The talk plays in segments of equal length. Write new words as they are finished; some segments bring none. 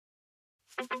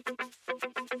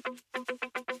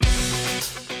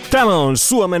Tämä on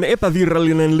Suomen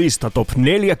epävirallinen lista Top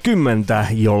 40,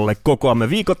 jolle kokoamme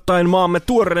viikoittain maamme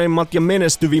tuoreimmat ja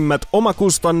menestyvimmät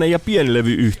omakustanne- ja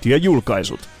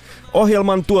pienlevyyhtiöjulkaisut.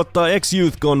 Ohjelman tuottaa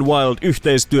Ex-Youth Gone Wild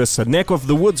yhteistyössä Neck of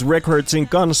the Woods Recordsin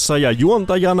kanssa ja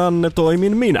juontajananne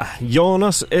toimin minä,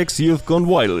 Joonas Ex-Youth Gone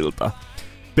Wildilta.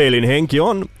 Pelin henki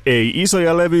on, ei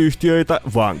isoja levyyhtiöitä,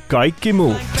 vaan kaikki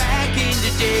muu.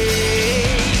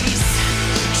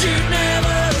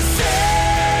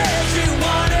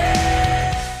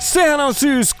 Sehän on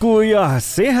syyskuu ja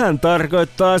sehän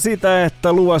tarkoittaa sitä,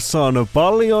 että luvassa on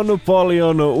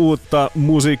paljon uutta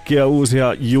musiikkia,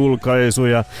 uusia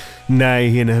julkaisuja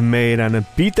näihin meidän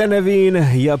piteneviin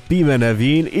ja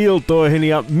pimeneviin iltoihin.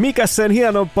 Ja mikä sen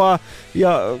hienompaa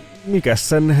ja mikä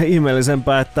sen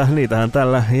ihmeellisempää, että niitähän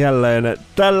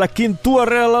tälläkin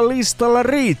tuoreella listalla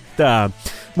riittää.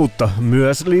 Mutta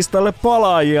myös listalle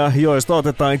palaajia, joista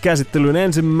otetaan käsittelyyn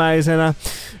ensimmäisenä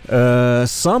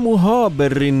Samu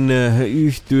Haberin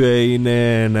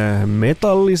yhtyeineen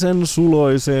metallisen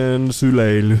suloiseen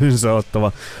syleilynsä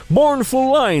ottava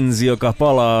Mournful Lines, joka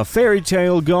palaa Fairy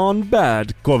Tale Gone Bad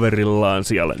coverillaan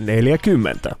siellä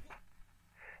 40.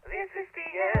 This is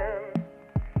the end,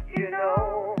 you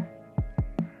know.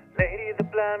 Lady, the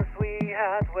plans we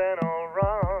had went all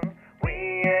wrong. We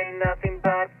ain't nothing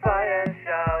but fire and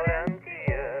shout and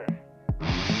tears.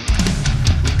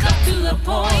 We got to the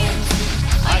point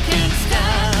I can't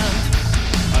stand.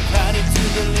 I've had it to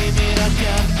the limit, I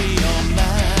can't be your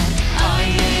man. I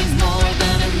ain't more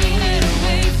than a minute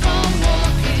away from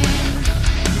walking.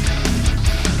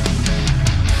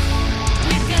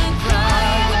 We can cry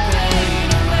the pain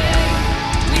away.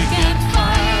 We can't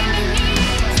find the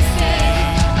need to stay.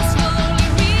 I slowly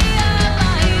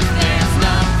realize there's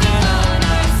nothing on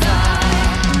our side.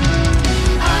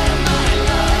 Out of my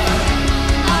love,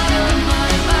 out of my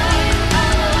mind,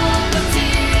 out of all the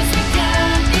tears we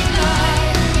can't deny.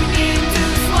 We need to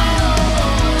swallow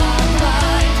all our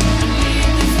pride and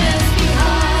leave this mess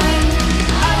behind.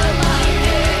 Out of my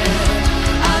head,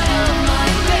 out of my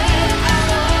bed, out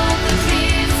of all the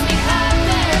dreams we had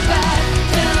there bad.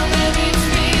 Tell them it's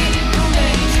me who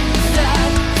made you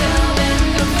sad. Tell them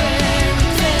the fairy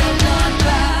tale gone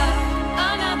bad.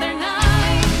 Another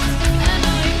night and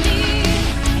I need.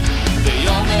 They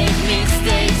all make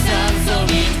mistakes and so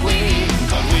did we.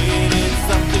 But we did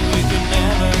something we could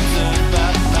never turn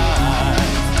back now.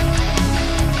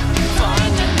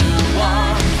 Find a new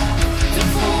one to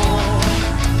fool.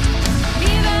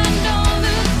 Even don't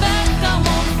look back, I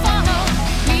won't follow.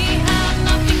 We have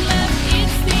nothing left,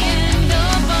 it's the end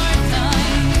of our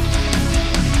time.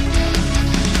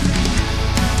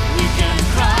 We can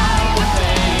cry the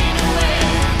pain away.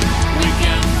 We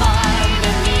can find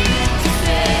the need to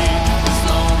stay. There's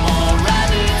no more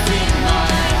rabbits in my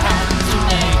hat to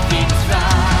make things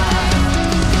right.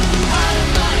 Out of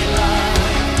my life,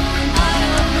 out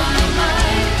of my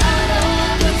mind, out of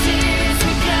all the tears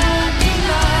we can't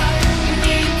deny. We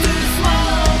need to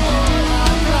swallow all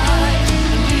our pride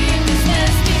and leave this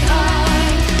mess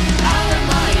behind. Out of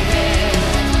my head,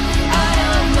 out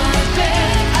of my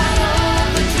bed, out of all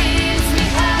the dreams we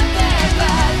had there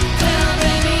bad. Tell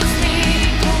them it's me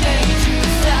who made you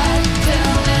sad.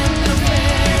 Tell them the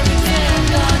fairy tale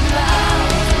gone bad.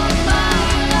 Out of my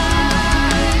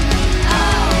life,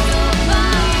 out of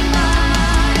my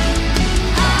mind,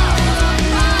 out of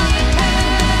my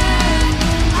head,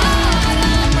 out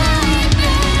of my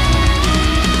bed,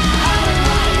 out of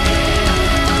my head,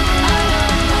 out of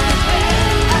my bed,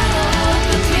 out of all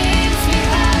the dreams we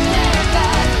had there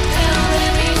bad. Tell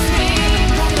them it's me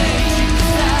who made you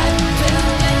sad.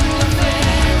 Tell them the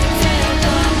fairy tale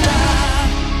gone bad.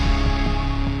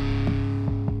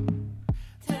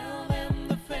 Tell them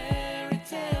the fairy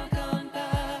tale gone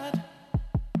bad.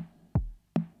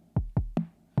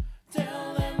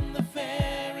 Tell them the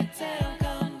fairy tale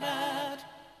gone bad.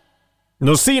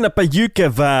 No siinäpä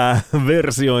jykevää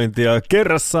versiointia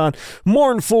kerrassaan.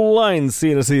 Mournful Lines,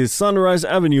 siinä siis Sunrise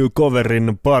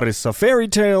Avenue-coverin parissa. Fairy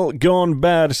Tale Gone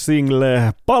Bad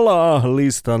single palaa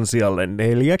listan sijalle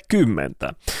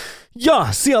 40. Ja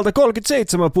sieltä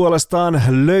 37 puolestaan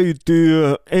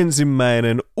löytyy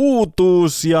ensimmäinen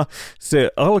uutuus ja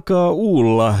se alkaa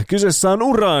uulla. Kyseessä on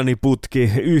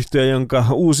Uraaniputki, yhtye, jonka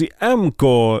uusi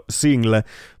MK-single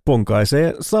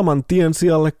ponkaisee saman tien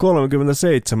sijalle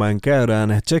 37.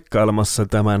 Käydään tsekkailemassa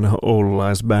tämän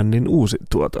oululaisbändin uusi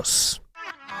tuotos.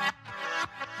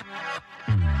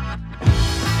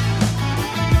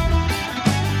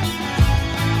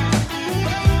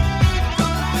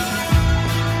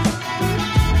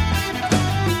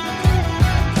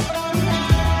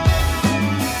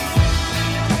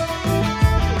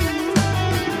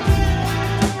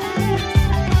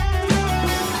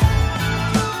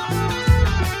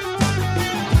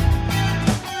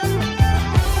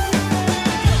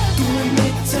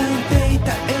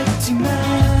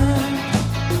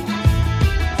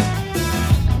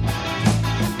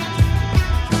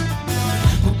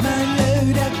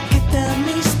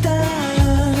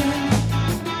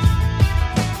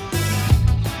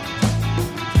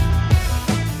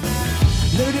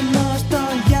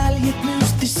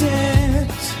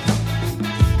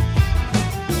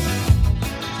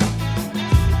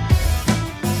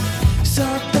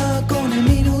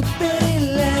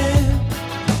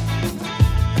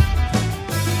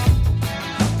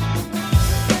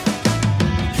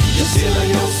 siellä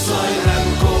jossain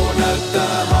MK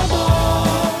näyttää havaa.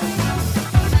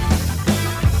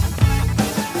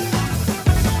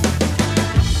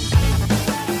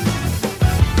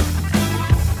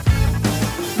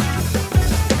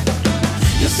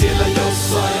 Ja siellä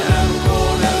jossain MK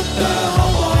näyttää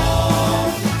havaa.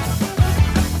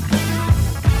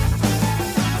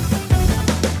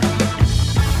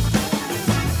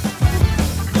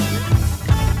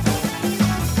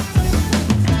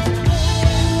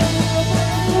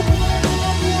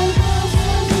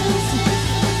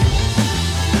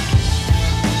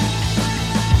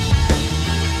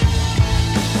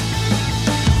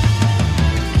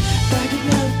 Taidot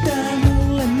näyttää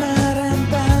mulle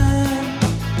määränpään.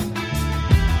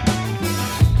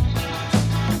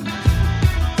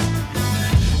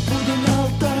 Puiden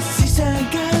alta sisään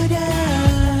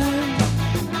käydään.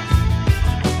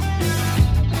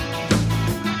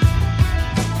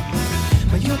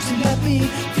 Mä juoksin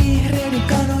läpi vihreiden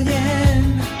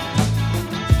kanojen.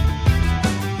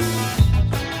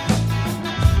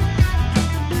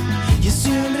 Ja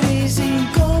syön riisin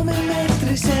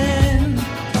 3-metrisen.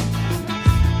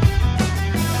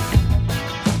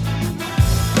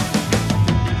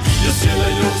 Ja siellä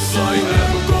jossain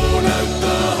MK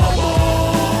näyttää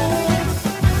havaa.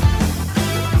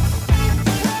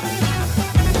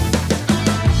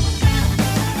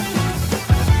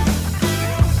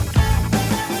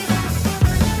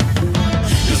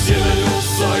 Ja siellä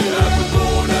jossain MK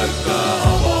näyttää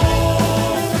havaa.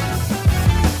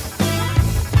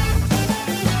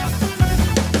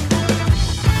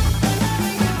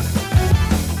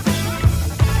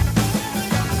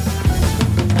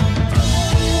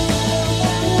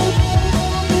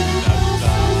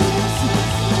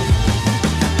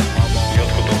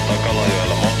 Jotkut ottaa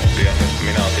Kalajoella mottia,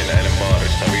 minä otin eilen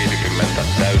baarista 50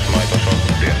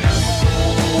 täysmaitosottia.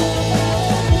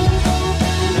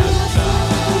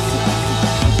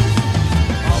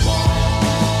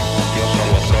 Jos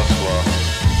haluat kasvaa,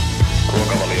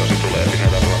 ruokavaliosi tulee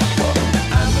lisätä rasvaa.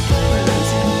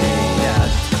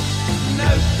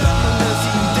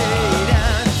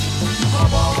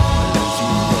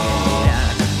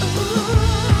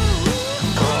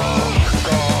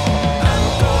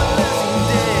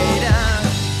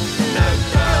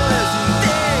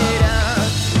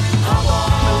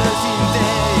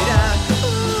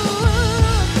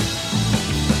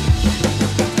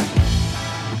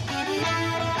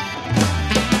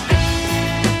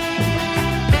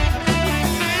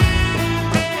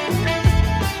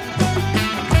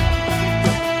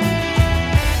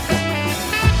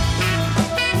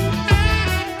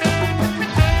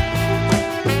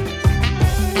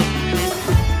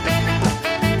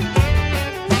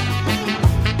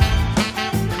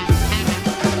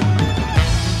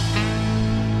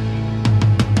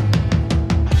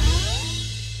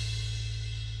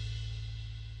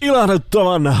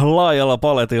 Ilahduttavan laajalla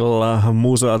paletilla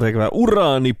musaa tekevä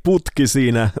Uraaniputki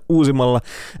siinä uusimmalla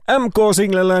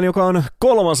MK-singlellään, joka on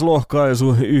 3.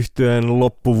 lohkaisu yhtyeen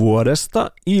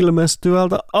loppuvuodesta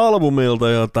ilmestyvältä albumilta,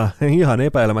 jota ihan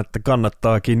epäilemättä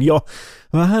kannattaakin jo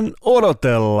vähän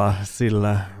odotella,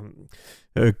 sillä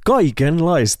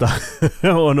kaikenlaista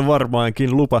on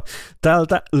varmaankin lupa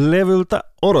tältä levyltä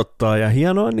odottaa, ja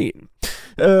hienoa niin.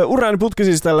 Uraaniputki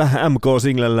siis tällä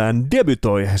MK-singlellään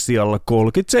debytoi sijalla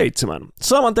 37.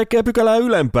 Saman tekee pykälää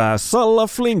ylempää Salla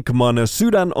Flinkman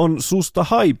Sydän on susta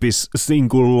haipis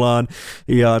 -sinkullaan,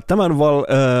 ja tämän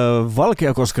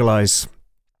valkeakoskelais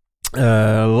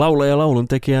laulaja laulun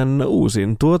tekijän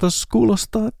uusin tuotos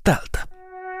kuulostaa tältä.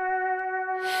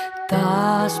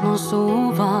 Taas mun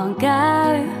suu vaan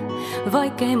käy,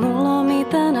 vaikkei mulla oo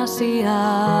mitään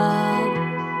asiaa.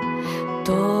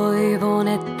 Toivon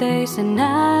ettei se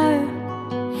näy,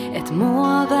 et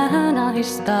mua vähän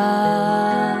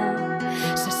ahistaa.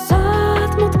 Sä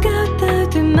saat mut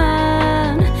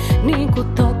käyttäytymään niinku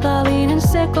totaalinen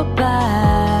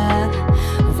sekopää.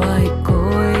 Vaik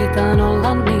koitan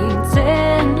olla niin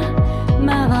sen,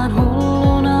 mä vaan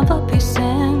hulluna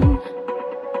vapisen.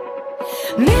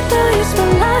 Mitä jos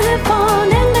mä lähden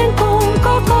vaan ennen kuin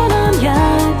kokonaan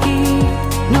jääkin?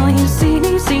 Noihin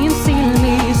sinisiin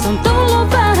silmiin on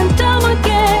tullut vähän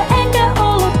damagea, enkä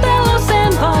ollut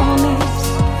tällaisen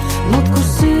valmis. Mut kun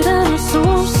sydän on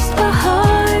susta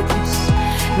haipis,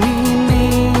 niin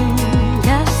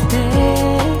minkäs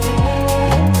teet?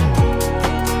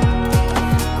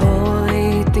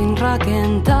 Koitin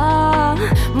rakentaa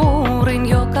muurin,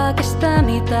 joka kestää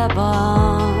mitä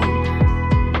vaan.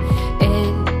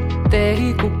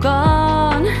 Ettei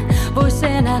kukaan vois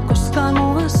enää koskaan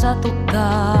mua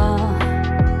satuttaa.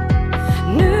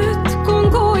 Nyt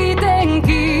kun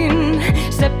kuitenkin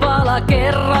se pala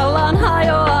kerrallaan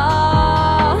hajoaa.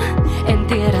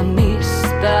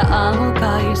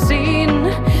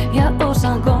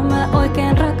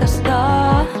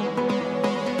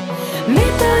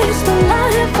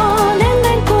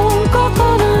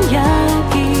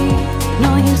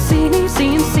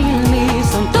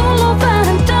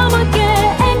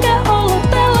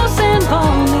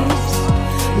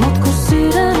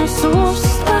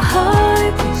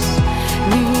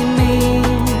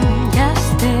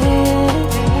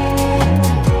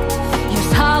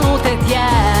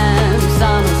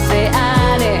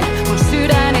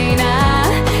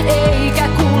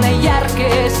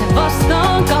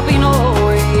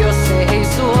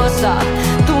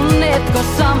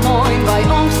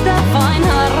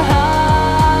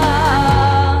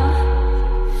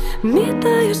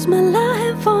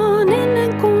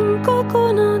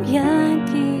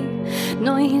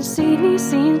 Noin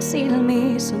sinisin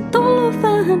silmis on tullut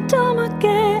vähän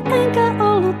damakee, enkä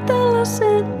ollut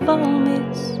tällaisen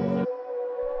valmis.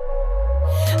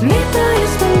 Mitä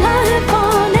jos mä lähden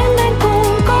vaan ennen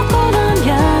kuin kokonaan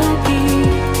jälki?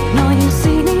 Noin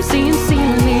sinisin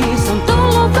silmis on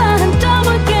tullut vähän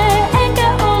damakee,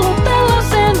 enkä ollut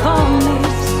tällaisen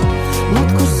valmis.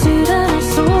 Mut kun sydän on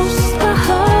susta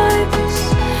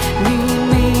haikas, niin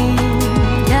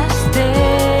minkäs teet?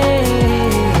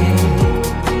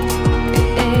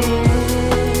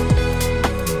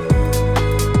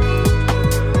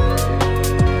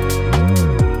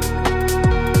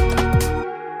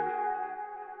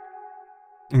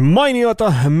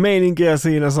 Mainiota meininkiä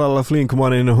siinä Salla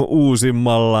Flinkmanin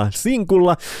uusimmalla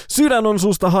sinkulla. Sydän on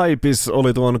susta haipis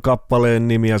oli tuon kappaleen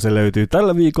nimi ja se löytyy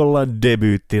tällä viikolla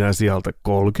debyyttinä sieltä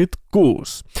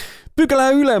 36. Pykälää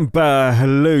ylempää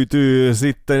löytyy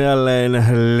sitten jälleen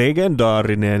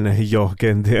legendaarinen jo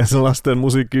kenties lasten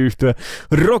musiikkiyhtye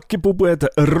Rokkipupuet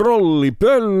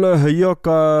Rollipöllö,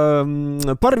 joka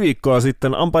pari viikkoa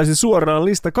sitten ampaisi suoraan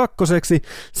lista kakkoseksi,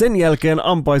 sen jälkeen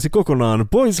ampaisi kokonaan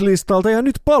pois listalta ja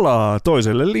nyt palaa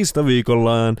toiselle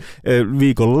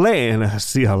listaviikolleen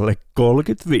sijalle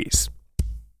 35.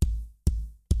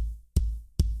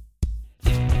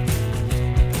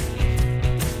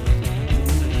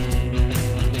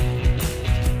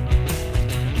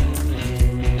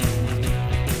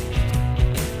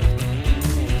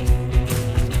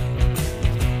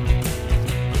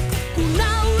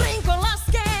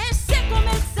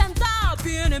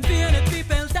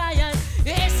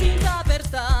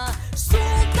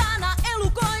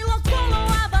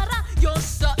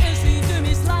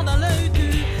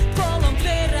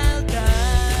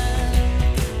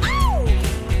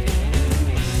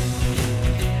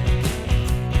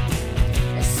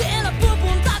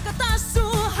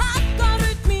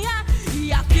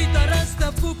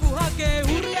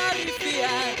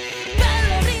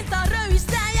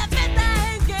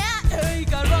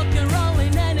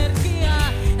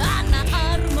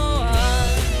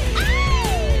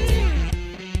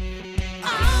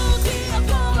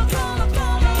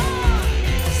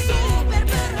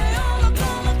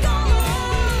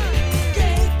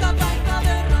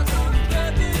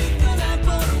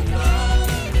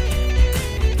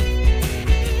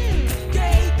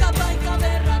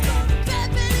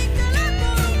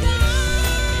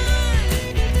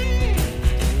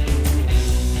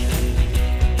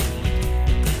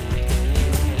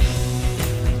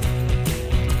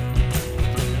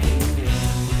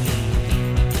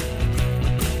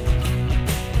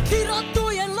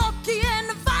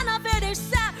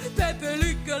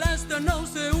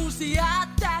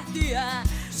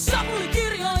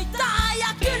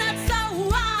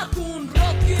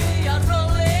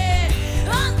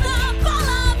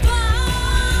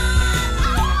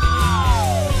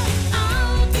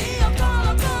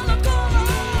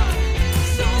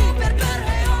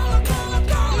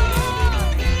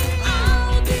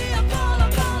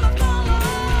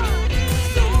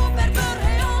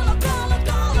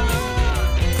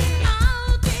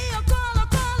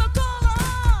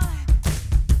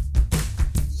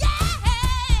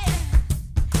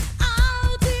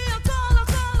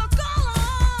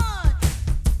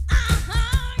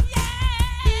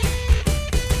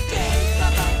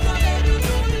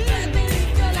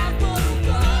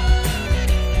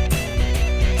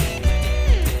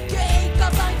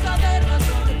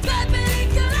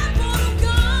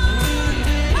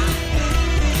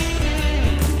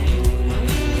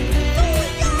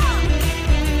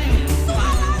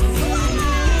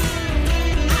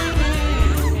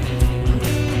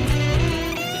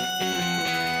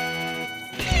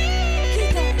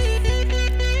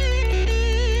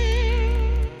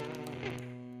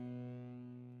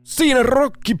 Siinä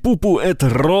Rokkipupu et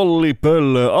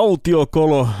Rollipöllö.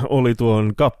 Autiokolo oli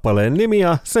tuon kappaleen nimi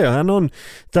ja sehän on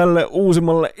tälle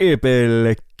uusimmalle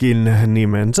EP:llekin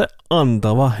nimensä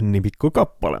antava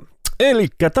nimikkokappale.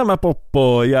 Elikkä tämä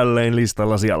poppoo jälleen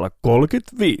listalla siellä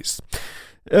 35.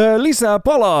 Lisää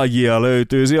palaajia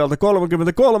löytyy sieltä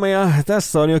 33 ja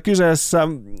tässä on jo kyseessä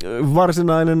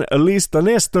varsinainen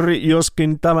listanestori,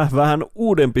 joskin tämä vähän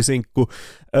uudempi sinkku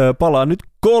palaa nyt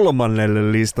 3.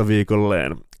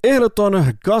 listaviikolleen. Ehdoton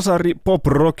kasari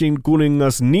pop-rockin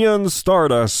kuningas Neon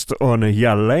Stardust on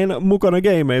jälleen mukana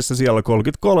gameissa siellä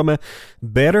 33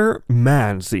 Better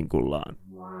Man-sinkullaan.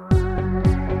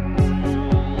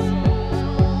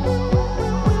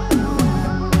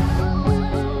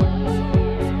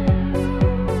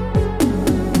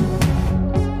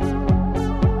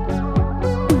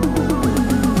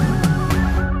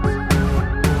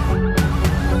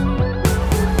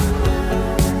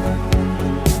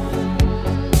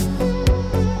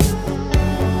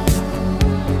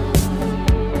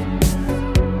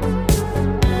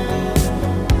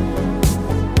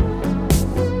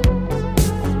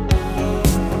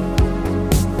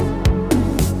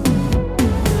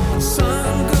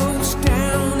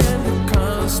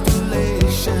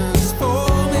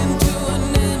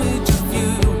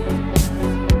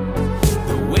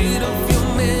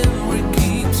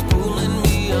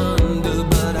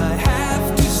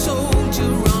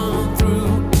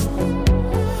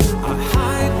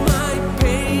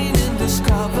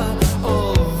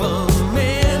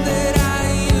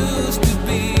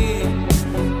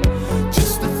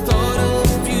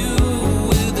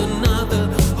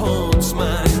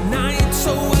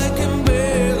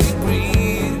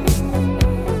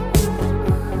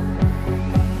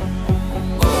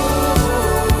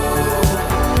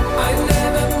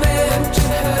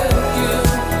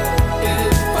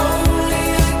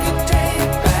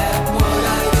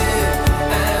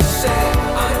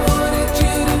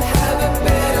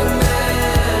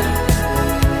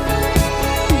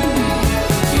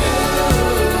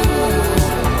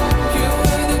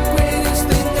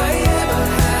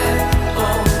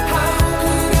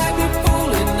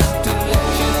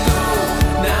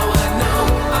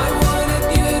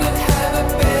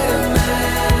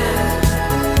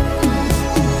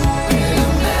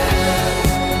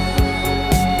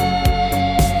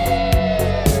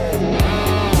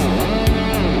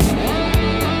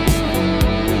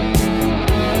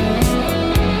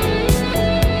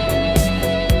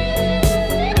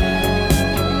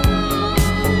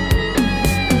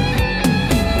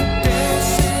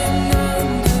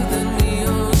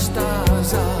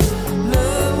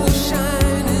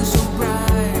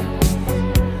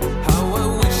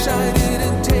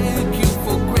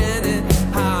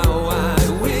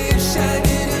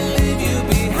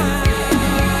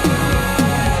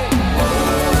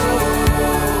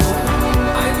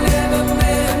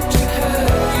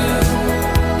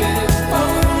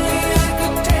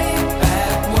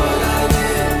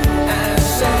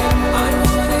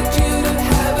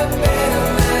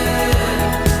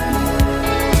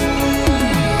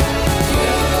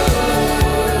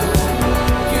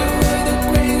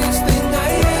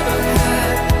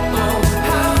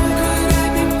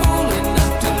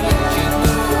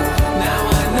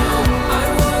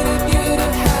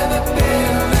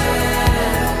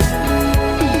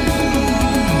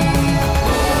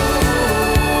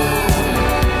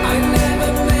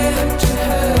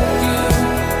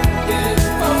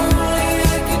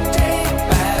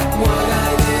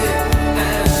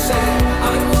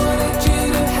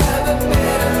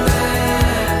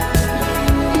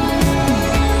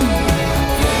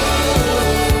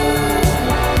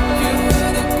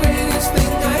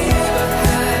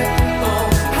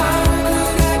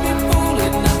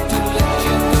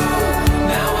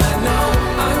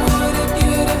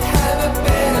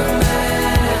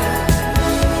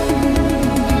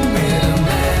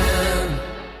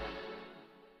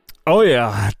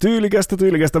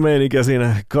 Tyylikästä meininkiä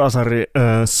siinä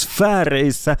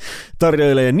kasarisfääreissä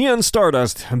tarjoilee Neon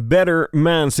Stardust Better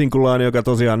Man sinkullaan, joka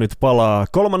tosiaan nyt palaa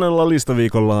 3.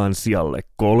 listaviikollaan sijalle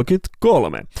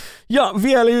 33. Ja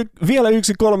vielä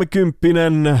yksi 30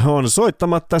 on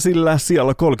soittamatta, sillä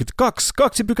sijalla 32.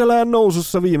 2 pykälää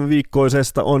nousussa viime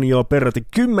viikkoisesta on jo peräti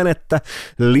 10.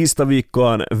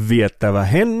 listaviikkoaan viettävä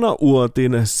Henna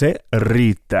Uotin Se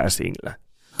riittää single.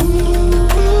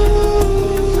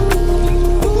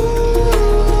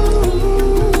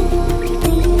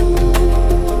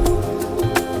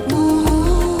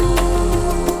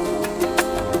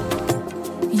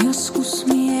 Joskus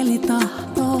mieli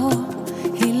tahtoo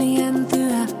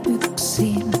hiljentyä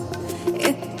yksin,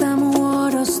 että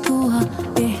muodostua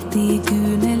ehtii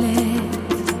kyyneleet.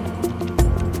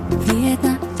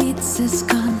 Vietä itses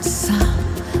kanssa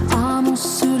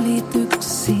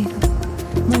aamusylityksiin.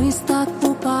 Muista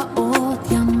kuka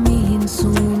oot ja mihin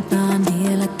suuntaan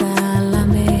vielä täällä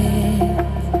meet.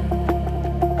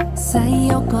 Sä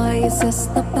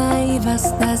jokaisesta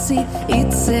päivästäsi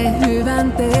itse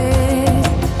hyvän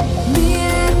teet.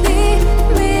 Mieti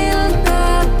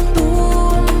miltä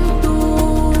tuntuu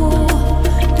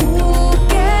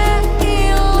kulkee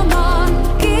ilman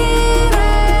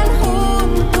kiireen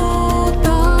huntuu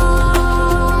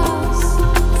taas.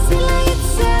 Sillä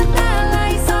itseä täällä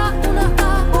ei saa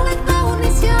unohtaa. Olet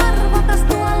kaunis ja arvokas,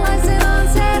 tuollaisenaan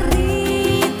se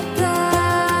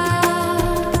riittää.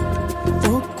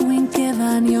 Oot kuin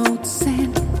kevään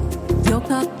joutsen,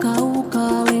 joka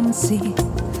kaukaa lensi.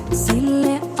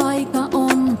 Sille aika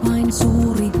on vain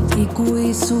suuri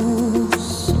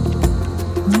ikuisuus.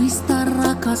 Muista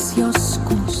rakas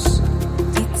joskus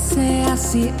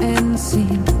itseäsi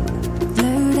ensin.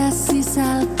 Löydä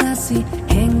sisältäsi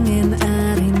hengen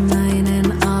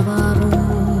äärimmäinen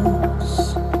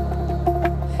avaruus.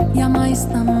 Ja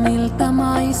maista miltä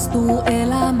maistuu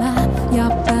elämä ja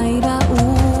päivä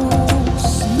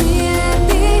uus.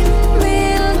 Mieti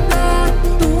miltä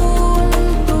tuntuu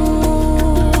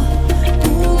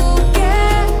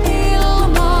kulkee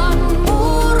ilman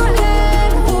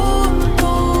murheen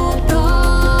huntuu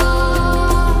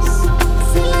taas.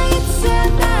 Sillä itseä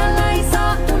täällä ei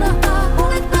saa unohtaa.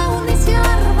 Olet kaunis ja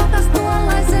arvokas,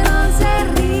 tuollaisenaan se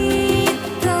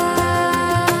riittää.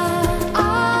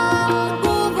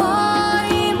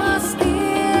 Alkuvoimas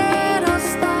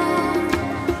tiedostaa,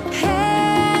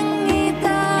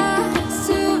 hengitä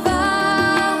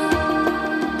syvään.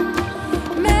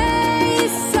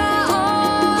 Meissä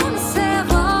on se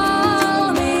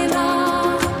valmiina,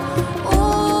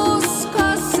 usko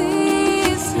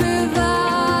siis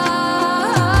hyvää.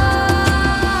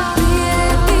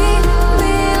 Mieti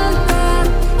miltä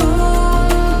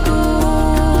tuntuu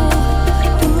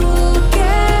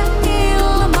kulkee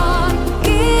ilman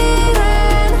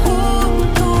kiireen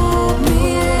huntuu.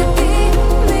 Mieti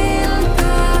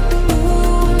miltä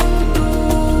tuntuu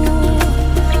kulkee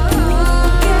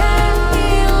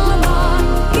ilman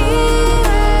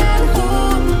kiireen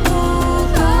huntuu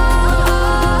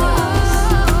taas.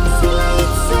 Sillä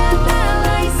itseä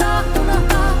täällä ei saa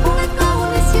unohtaa. Olet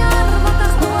kaunis ja arvokas,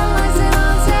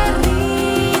 tuollaisenaan se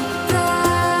riittää.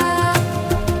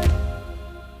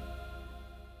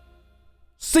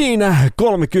 Siinä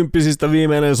 30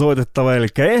 viimeinen soitettava, eli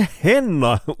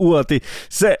Henna Uoti,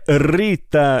 Se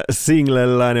riittää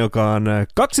singlellään, joka on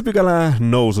 2 pykälää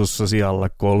nousussa sijalla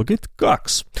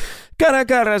 32. Käydään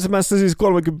kääräisemässä siis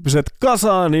 30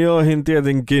 kasaan, joihin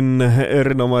tietenkin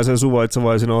erinomaisen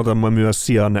suvaitsevaisina otamme myös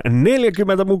sijan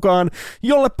 40 mukaan,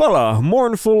 jolle palaa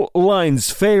Mournful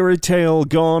Lines Fairy Tale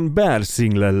Gone Bad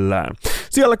singlellään.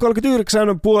 Siellä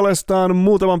 39 puolestaan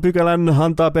muutaman pykälän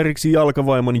antaa periksi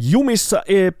Jalkavaimon Jumissa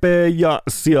EP, ja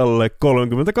siellä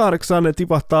 38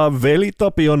 tipahtaa Veli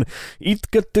Tapion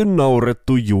Itketty,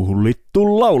 naurettu,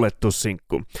 juhlittu, laulettu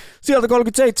sinkku. Sieltä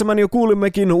 37 jo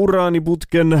kuulimmekin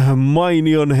Uraaniputken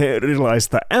mainion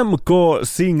erilaista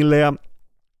MK-singleä,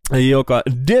 joka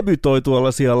debytoi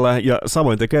tuolla siellä, ja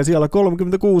samoin tekee siellä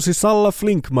 36 Salla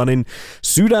Flinkmanin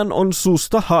Sydän on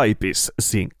susta haipis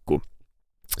 -sinkku.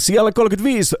 Siellä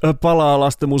 35 palaa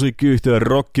lastenmusiikkiyhtiön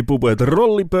rockipupuet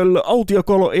Rollipöllö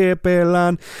Autiokolo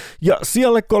EP:llään, ja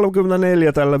siellä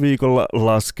 34 tällä viikolla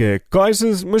laskee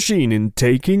Kaisen's Machinein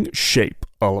Taking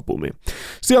Shape-albumi.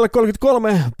 Siellä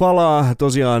 33 palaa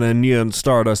tosiaan Neon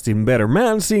Stardustin Better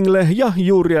Man single, ja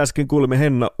juuri äsken kuulimme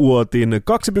Henna Uotin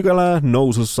 2 pykälää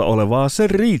nousussa olevaa Se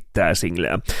riittää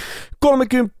singleä.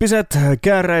 30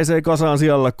 kääräisee kasaan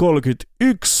siellä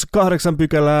 31, 8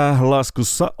 pykälää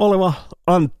laskussa oleva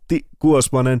Antti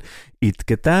Kuosmanen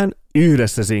Itketään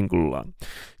yhdessä sinkullaan.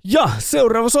 Ja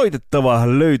seuraava soitettava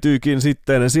löytyykin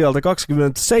sitten sieltä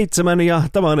 27 ja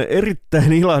tämä on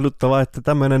erittäin ilahduttava, että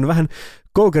tämmöinen vähän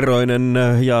koukeroinen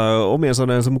ja omien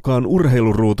sanojensa mukaan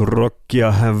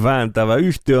urheiluruuturokkia vääntävä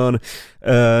yhtiö on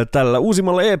tällä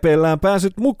uusimmalla EP:llään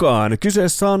päässyt mukaan.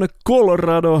 Kyseessä on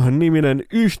Colorado-niminen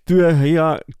yhtyö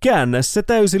ja Käännä se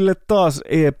täysille taas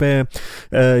EP,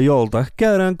 jolta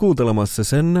käydään kuuntelemassa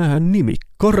sen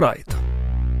nimikkoraita.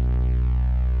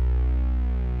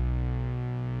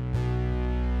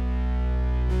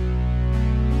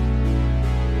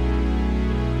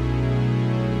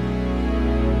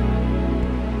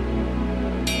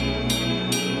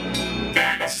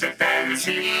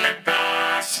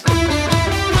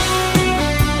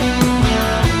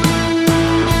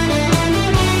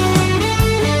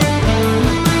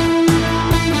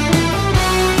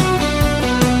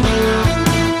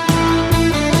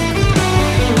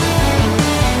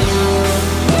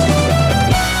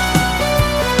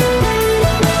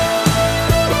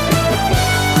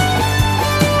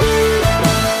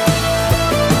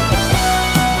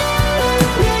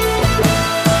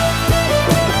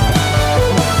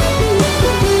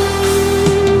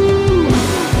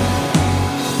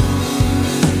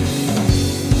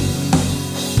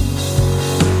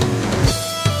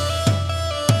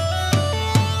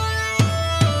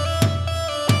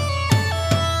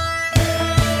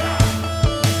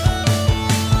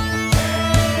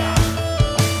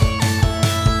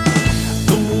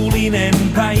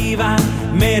 Päivä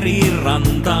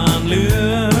merirantaan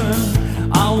lyö.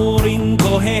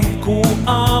 Aurinko hehkuu,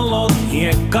 aallot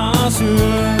hiekkaa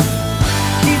syö.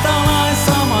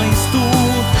 Kitalaessa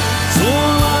maistuu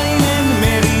suolainen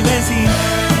merivesi.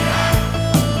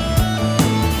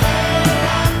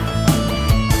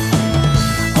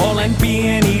 Olen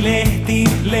pieni lehti,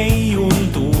 leijun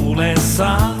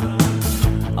tuulessa.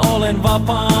 Olen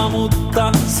vapaa,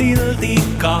 mutta silti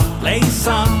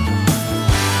kahleissa.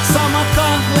 Samat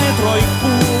kahleet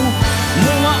roikkuu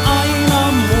mulla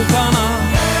aina mukana.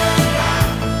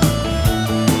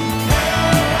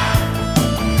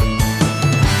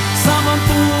 Saman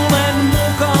tuulen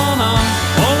mukana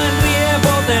olen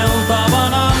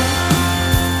riepoteltavana.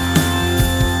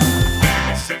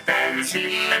 Se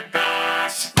täysille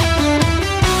taas.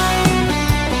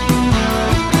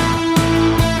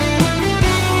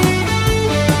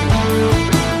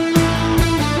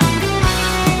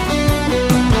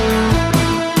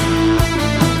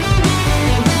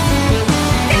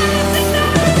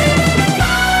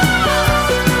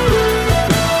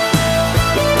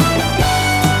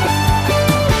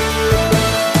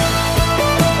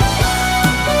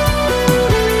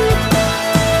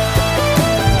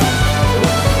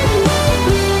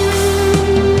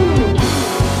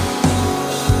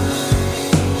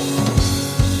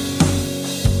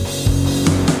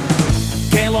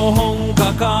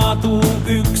 Kaatuu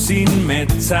yksin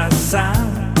metsässä.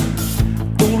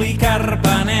 Tuli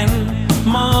kärpänen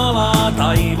maalaa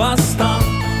taivasta.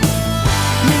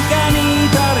 Mikä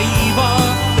niitä riivaa,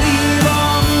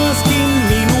 riivaa myöskin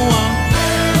minua.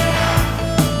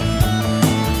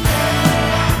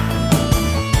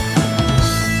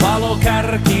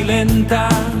 Valokärki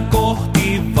lentää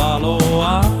kohti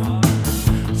valoa.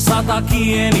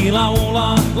 Satakieli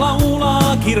laulaa,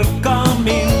 laulaa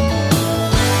kirkkaammin.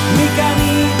 Mikä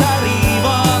niitä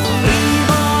riivaa,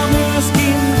 riivaa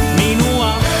myöskin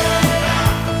minua.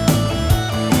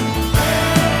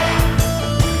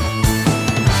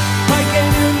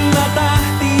 Kaiken yllä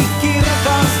tähti,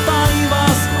 kirkas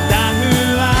taivas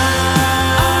tähyää.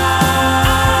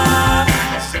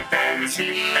 Se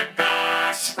täysille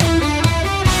taas.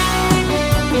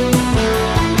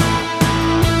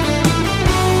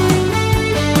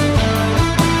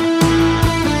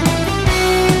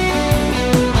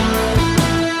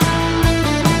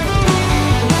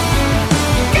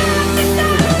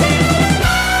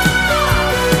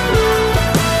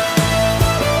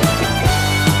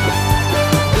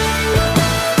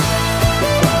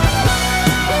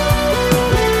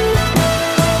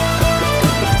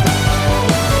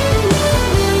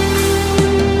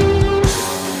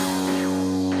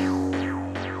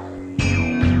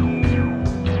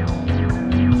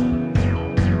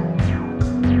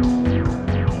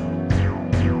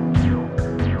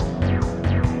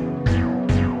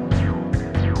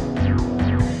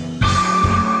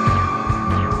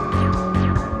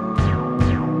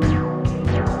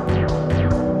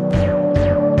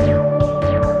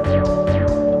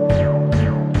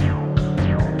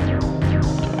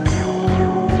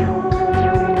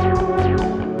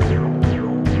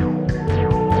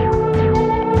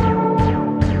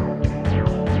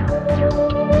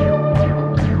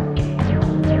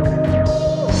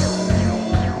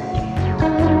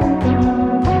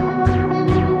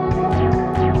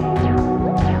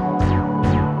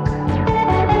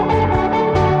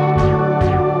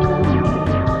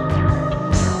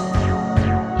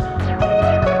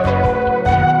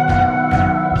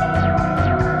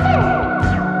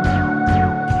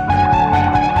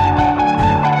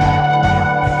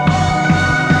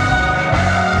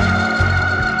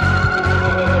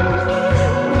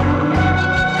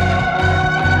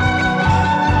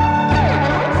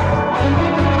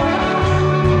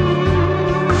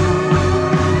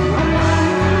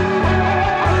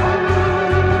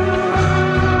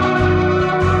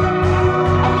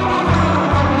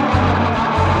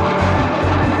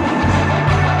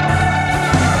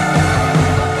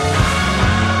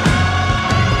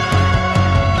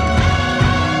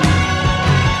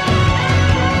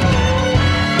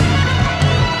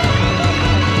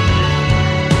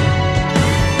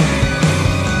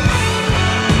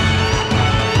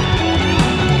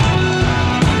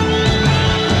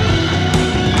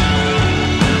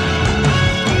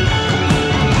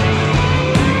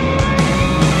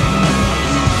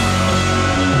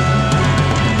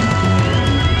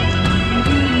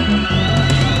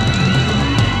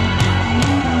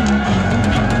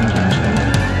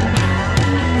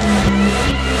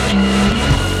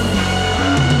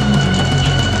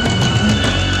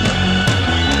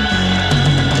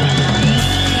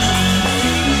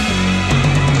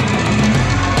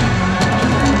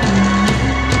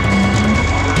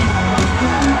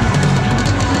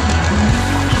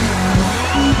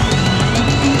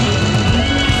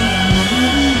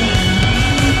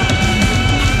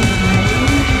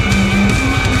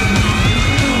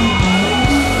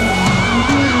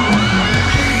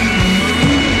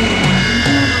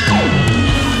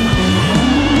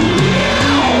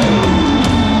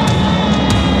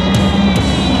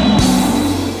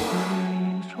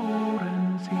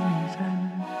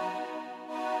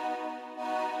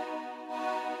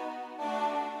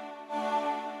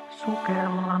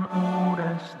 sukellan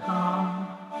uudestaan.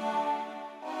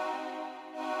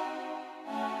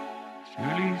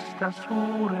 Sylistä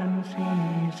suuren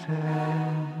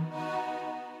siniseen.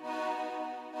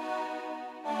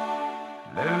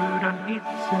 Löydän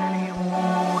itseni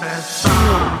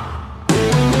uudestaan.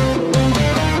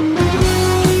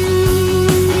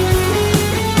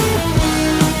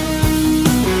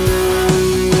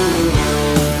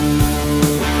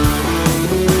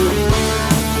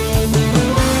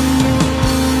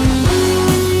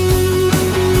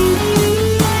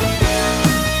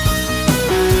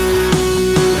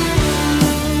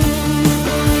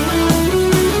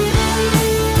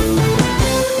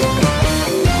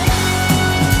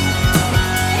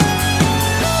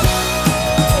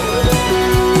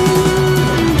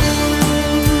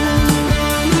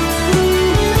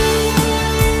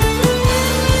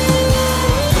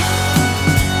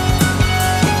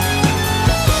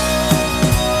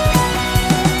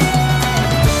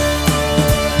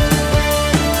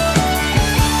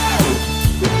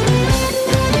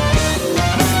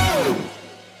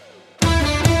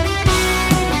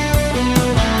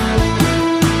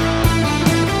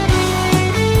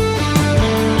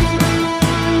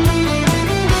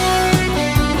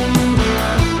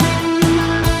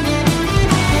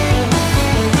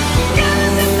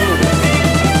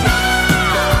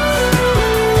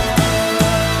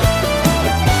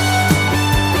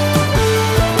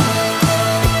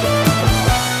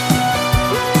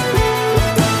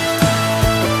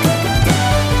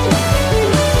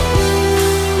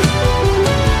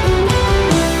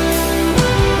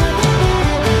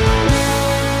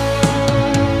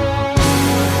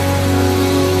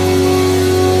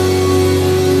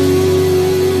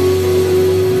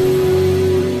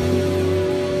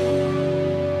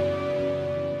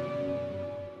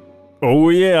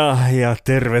 Oh yeah, ja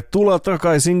tervetuloa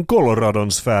takaisin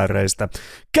Coloradon sfääreistä.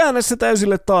 Käännössä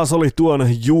täysille taas oli tuon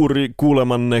juuri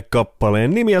kuulemanne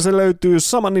kappaleen nimi, ja se löytyy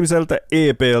samannimiseltä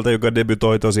EP:ltä, joka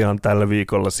debytoi tosiaan tällä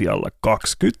viikolla sijalla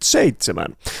 27.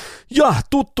 Ja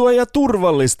tuttua ja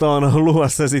turvallista on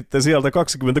luvassa sitten sieltä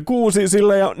 26,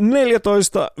 sillä jo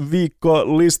 14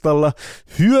 viikkoa listalla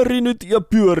hyörinyt ja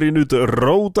pyörinyt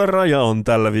routaraja on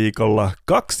tällä viikolla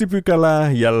 2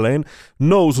 pykälää jälleen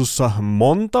nousussa,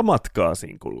 monta matkaa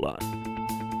sinkullaan.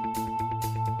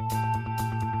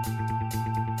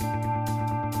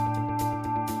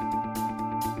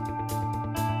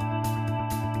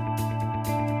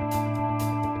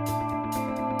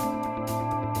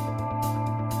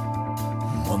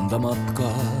 Monta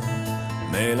matkaa,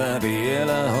 meillä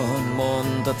vielä on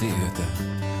monta tietä.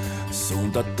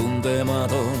 Suunta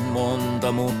tuntematon,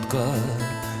 monta mutkaa.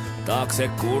 Taakse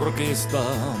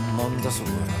kurkistaa, monta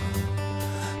suoraa.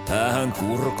 Tähän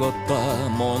kurkottaa,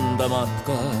 monta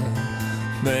matkaa.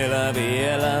 Meillä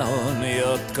vielä on,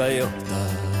 jotka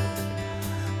johtaa.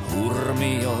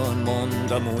 Hurmioon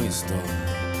monta muistoa.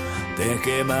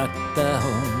 Tekemättä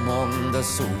on monta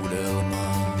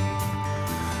suudelmaa.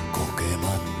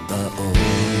 Kokematta on.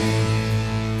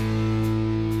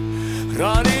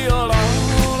 Radio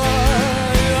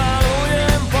laulaa yhä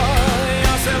lujempaa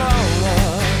ja se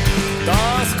laulaa.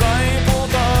 Taas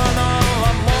kaiputaan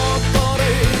alla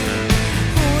moottori.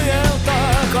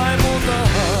 Hujeltaa kaiputaan.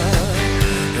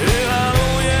 Yhä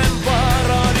lujempaa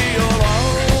radio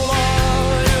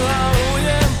laulaa. Yhä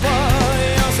lujempaa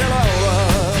ja se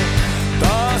laulaa.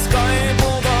 Taas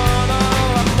kaiputaan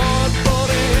alla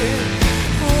moottori.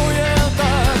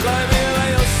 Hujeltaa kai vielä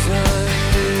jossain.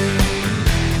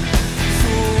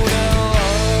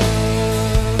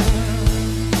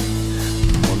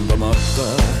 Monta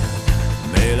matkaa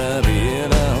meillä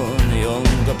vielä on,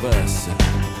 jonka päässä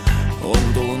on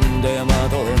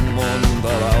tuntematon monta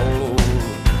laulua.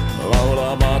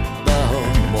 Laulamatta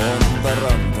on monta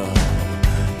rantaa,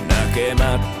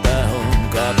 näkemättä on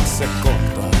katse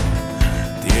kohtaa.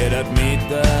 Tiedät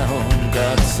mitä on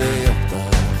katse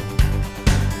johtaa,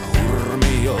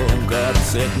 hurmioon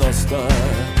katset nostaa.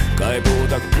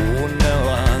 Kaipuuta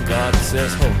kuunnellaan,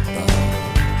 katses hottaa.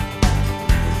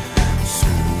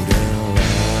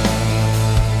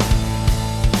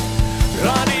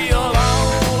 Radio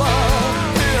laulaa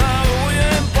yhä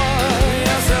lujempaa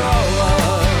ja se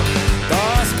laulaa.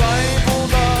 Taas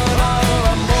kaiputaan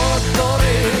alla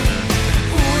moottori.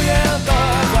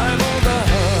 Hujeltaa kaiputaan.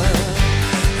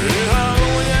 Yhä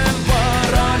lujempaa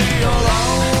radio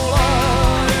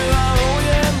laulaa. Yhä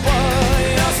lujempaa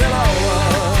ja se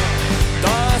laulaa.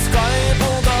 Taas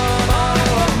kaiputaan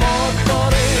alla moottori.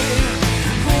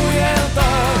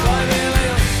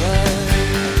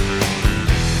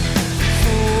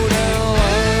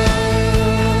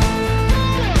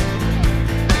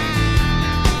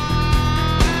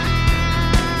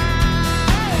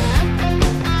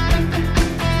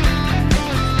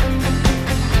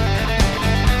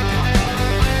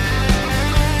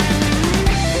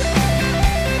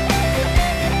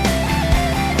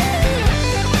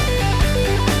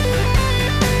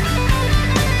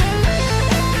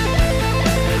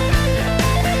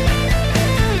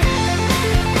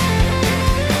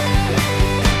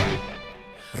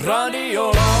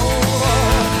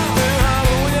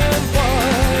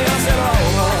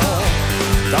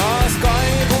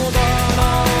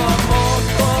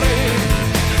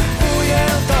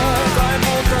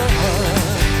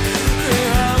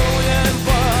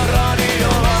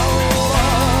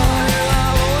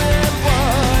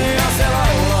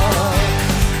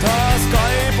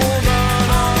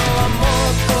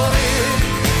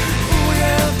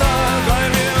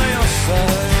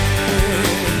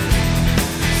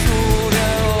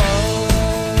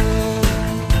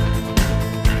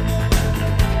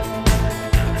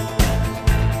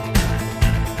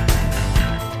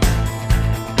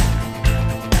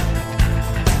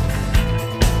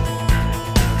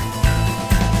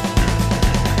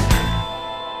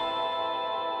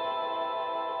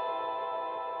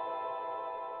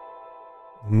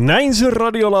 Näin se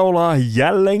radio laulaa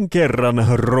jälleen kerran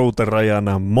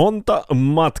Routerajan monta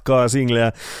matkaa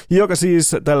singleä, joka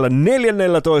siis tällä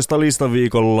 14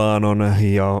 listaviikollaan on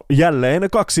ja jälleen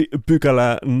 2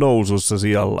 pykälää nousussa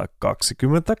sijalla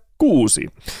 26.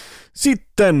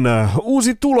 Sitten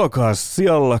uusi tulokas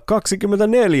sijalla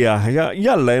 24 ja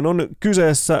jälleen on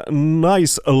kyseessä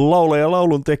naislaulaja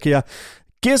lauluntekijä.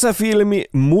 Kesäfilmi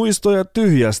Muistoja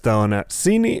tyhjästä on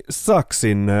Sini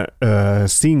Saksin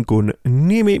sinkun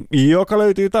nimi, joka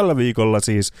löytyy tällä viikolla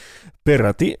siis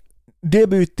peräti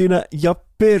debyyttinä ja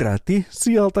peräti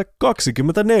sieltä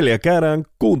 24 käydään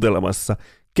kuuntelemassa.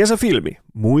 Kesäfilmi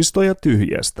Muistoja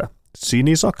tyhjästä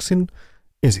Sini Saksin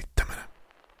esittämänä.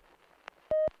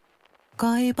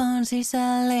 Kaipaan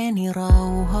sisälleeni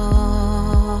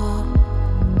rauhaa,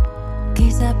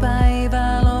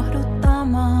 kesäpäivää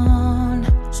lohduttamaan.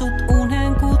 Sut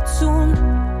unen kutsun,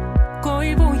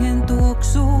 koivujen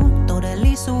tuoksuun,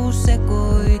 todellisuus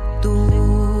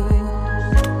sekoittuu.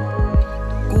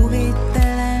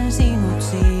 Kuvittelen sinut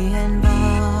siihen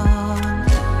vaan,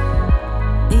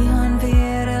 ihan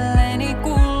vierelleni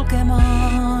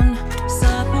kulkemaan.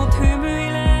 Saat mut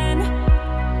hymyilen,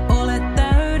 olet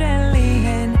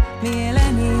täydellinen,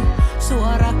 mieleni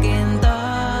sua rakentaa.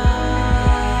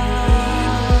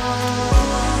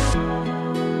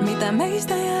 Mitä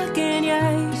meistä jälkeen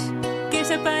jäis?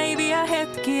 Kesäpäiviä,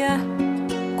 hetkiä,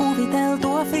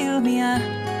 kuviteltua filmiä.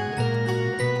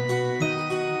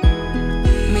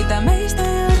 Mitä meistä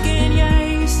jälkeen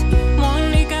jäis?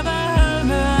 Mun ikävää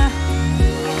hölmöä.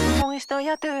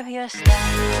 Muistoja tyhjästä.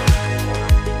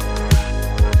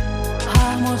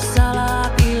 Hahmos salaa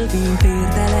pilviin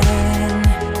piirtelen.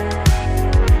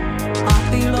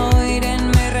 Apiloiden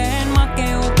meren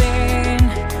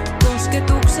makeuteen.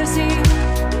 Kosketuksesi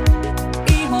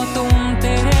iho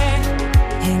tuntee.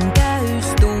 Henkäys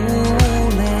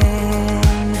tuuleen.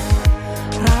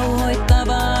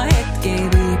 Rauhoittavaa hetkeä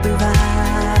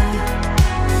viipyvää.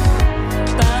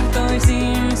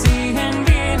 Tahtoisin siihen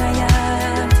vielä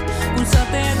jäät. Kun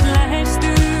sateet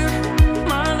lähestyy,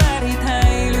 maan värit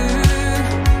häilyy.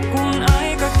 Kun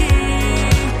aika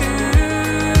kiihtyy.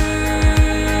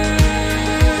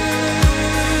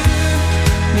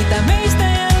 Mitä meistä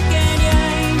jälkeen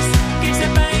jäis?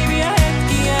 Kesäpäiviä,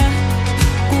 hetkiä,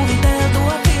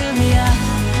 kuviteltua filmiä.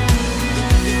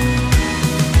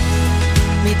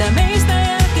 Mitä meistä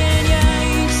jälkeen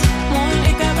jäis? Mun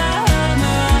ikävää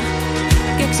hölmöä.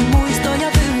 Keksi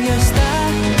muistoja tyhjöstä.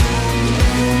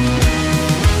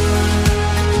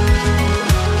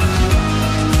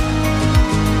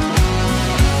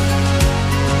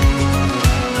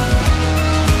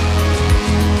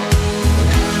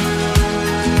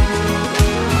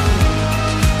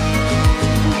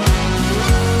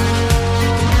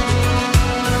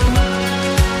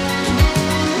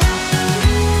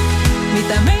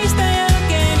 Mitä meistä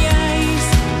jälkeen jäis?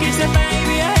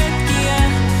 Kesäpäiviä, hetkiä,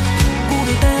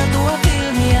 kuviteltua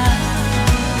filmiä.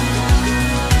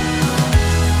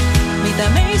 Mitä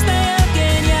meistä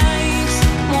jälkeen jäis?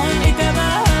 Mun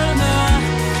ikävää hölmöä.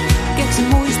 Keksi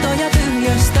muistoja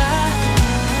tyhjöstä.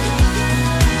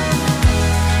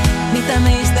 Mitä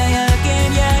meistä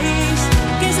jälkeen jäis?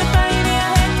 Kesäpäiviä,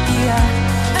 hetkiä,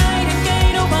 äidin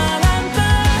keinuvaa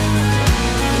lämpöä.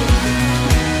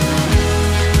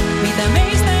 Mitä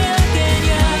meistä jälkeen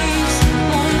jäis?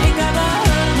 Mun ikävää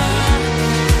hölmöä.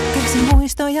 Keksi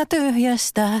muistoja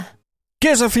tyhjästä.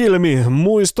 Kesäfilmi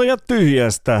Muistoja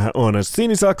tyhjästä on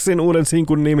Sini Saksin uuden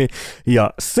sinkun nimi ja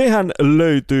sehän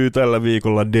löytyy tällä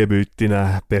viikolla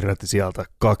debyyttinä peräti sieltä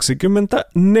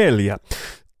 24.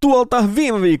 Tuolta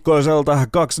viime viikkoiselta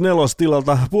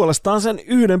 24-tilalta puolestaan sen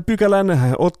 1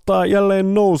 pykälän ottaa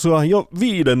jälleen nousua jo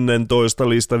 15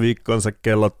 listaviikkonsa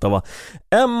kellottava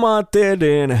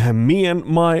MATD:n Me and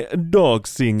My Dog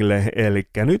single, eli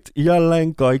nyt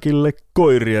jälleen kaikille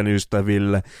koirien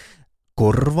ystäville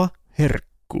korva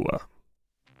herkkua.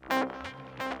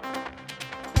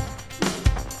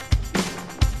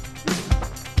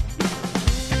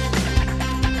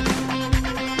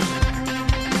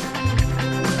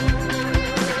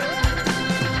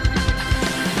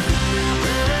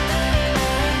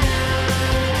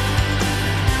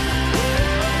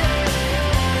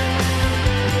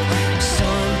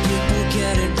 Some people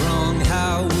get it wrong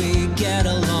how we get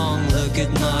along. Look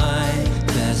at my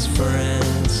best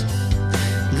friends.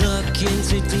 Look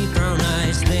into deep brown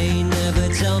eyes. They never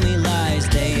tell me lies.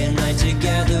 Day and night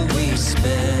together we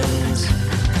spend.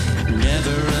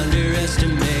 Never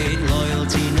underestimate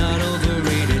loyalty, not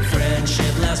overrated.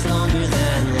 Friendship lasts longer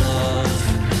than love.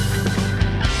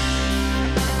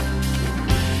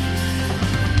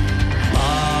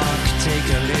 Bark, take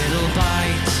a little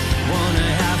bite. Wanna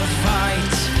have a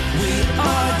fight? We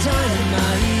are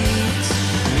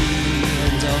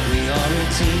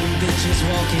teen bitches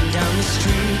walking down the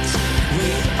streets. We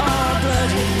are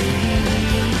bloody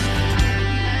mean.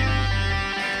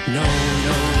 No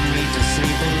need to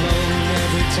sleep alone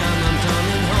every time I'm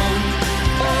coming home.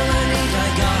 All I need I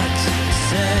got,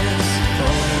 says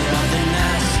owner of the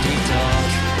nasty dog.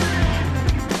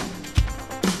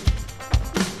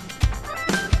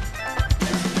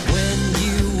 When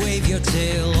you wave your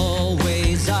tail,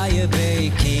 always I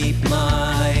obey. Keep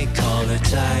my collar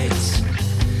tight.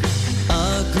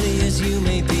 Ugly as you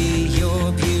may be,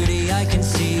 your beauty I can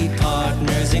see.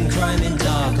 Partners in crime in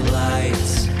dark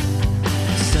lights.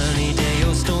 Sunny day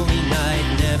or stormy night,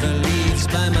 never leaves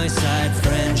by my side.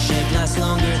 Friendship lasts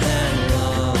longer than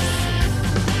love.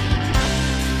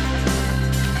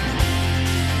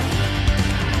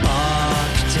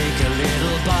 Bark, take a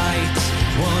little bite.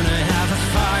 Wanna have a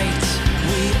fight?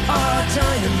 We are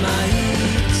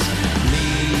dynamite. Me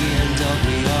and Doug,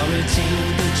 we are a team.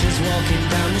 Bitches walking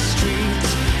down the street.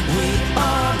 We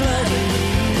are bloody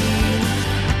mean.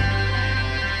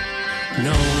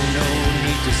 No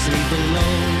need to sleep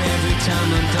alone every time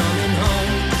I'm coming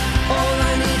home. All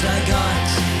I need I got,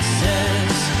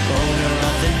 says owner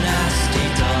of the nasty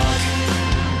dog.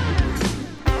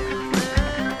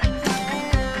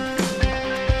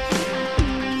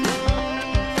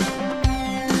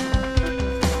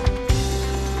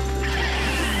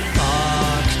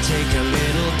 Bark, take a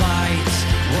little bite.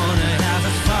 Wanna have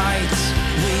a fight?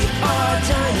 We are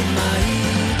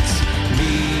dynamite.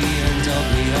 Me and Doug,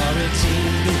 we are a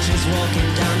team. Bitches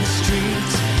walking down the street.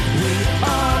 We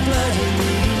are bloody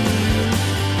mean.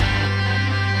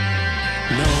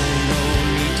 No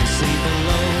need to sleep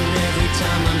alone every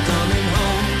time I'm coming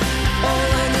home. All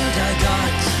I need I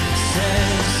got,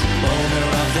 says owner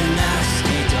of the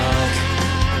nasty dog.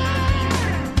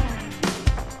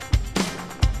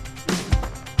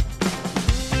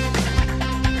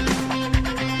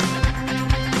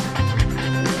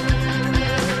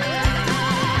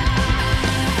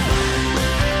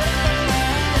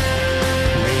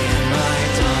 Me and my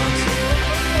dog.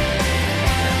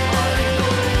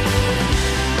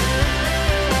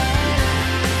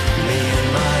 Me and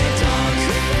my dog.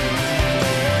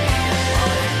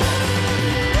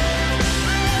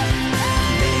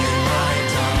 Me and my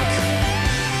dog.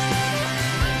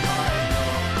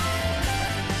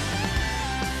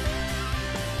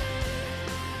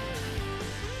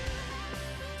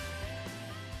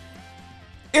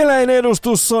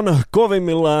 Eläinedustus on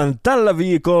kovimmillaan tällä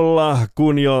viikolla,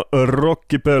 kun jo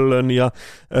rokkipöllön ja,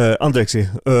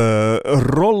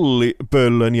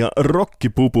 rollipöllön ja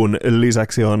rokkipupun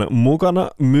lisäksi on mukana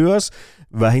myös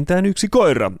vähintään yksi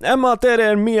koira.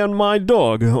 MATD:n Me and My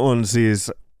Dog on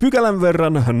siis pykälän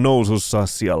verran nousussa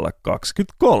siellä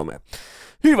 23.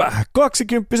 Hyvä,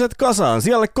 20 kasaan.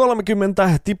 Siellä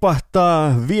 30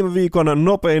 tipahtaa viime viikon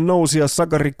nopein nousija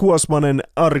Sakari Kuosmanen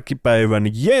Arkipäivän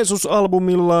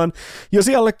Jeesus-albumillaan. Ja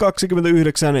siellä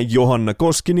 29 Johanna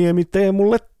Koskiniemi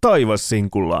Teemulle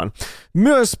taivassinkullaan.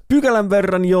 Myös pykälän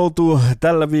verran joutuu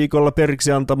tällä viikolla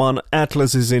periksi antamaan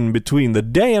Atlases in Between the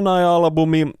Day and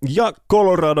I-albumi. Ja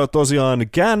Colorado tosiaan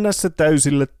käännässä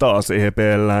täysille taas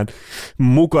EP:llään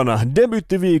mukana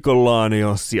debyttiviikollaan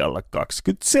jo siellä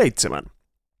 27.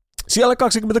 Siellä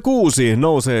 26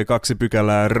 nousee 2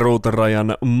 pykälää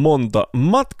Routarajan Monta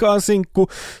matkaa -sinkku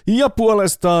ja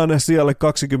puolestaan siellä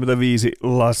 25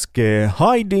 laskee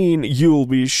Haideen You'll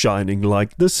Be Shining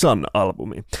Like the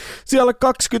Sun-albumi. Siellä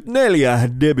 24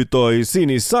 debytoi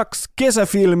Sini Saks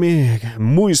kesäfilmi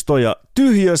Muistoja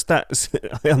tyhjöstä,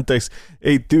 anteeksi,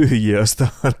 ei tyhjöstä,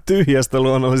 vaan tyhjästä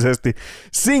luonnollisesti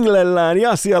singlellään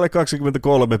ja siellä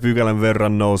 23 pykälän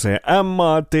verran nousee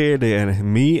MATD:n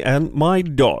Me and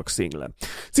My Dog single.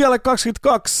 Siellä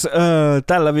 22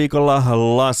 tällä viikolla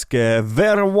laskee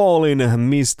Verwallin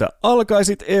Mistä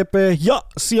alkaisit EP ja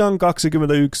sijan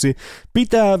 21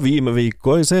 pitää viime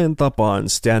viikkoiseen tapaan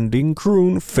Standing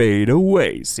Crewn Fade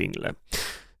Away single.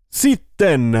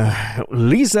 Sitten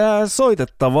lisää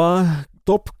soitettavaa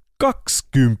top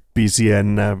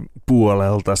 20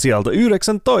 puolelta sieltä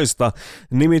 19,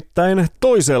 nimittäin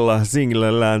toisella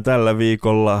singlellään tällä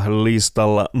viikolla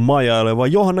listalla majaileva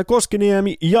Johanna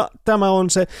Koskiniemi, ja tämä on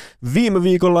se viime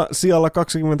viikolla siellä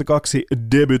 22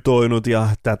 debytoinut ja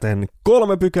täten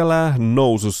 3 pykälää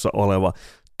nousussa oleva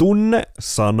Tunne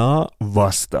sanaa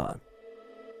vastaan.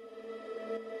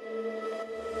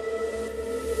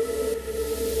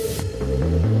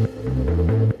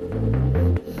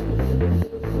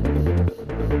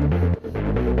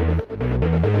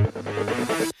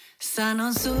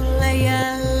 Sanon sulle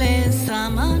jälleen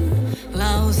saman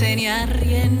lauseen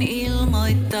järjen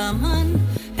ilmoittaman,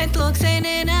 et luokseen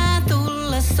enää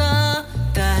tulla saa.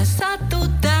 Tää sattuu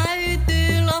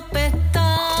täytyy lopettaa.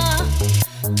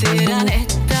 Tiedän,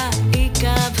 että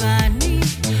ikäväni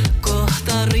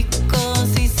kohta rikkoo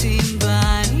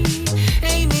sisimpääni.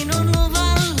 Ei minun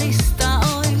luvallista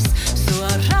ois sua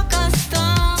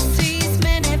rakastaa, siis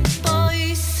mene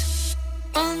pois.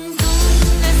 On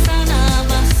tunne sana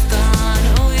vastaan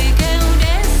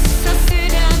oikeudessa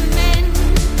sydämen.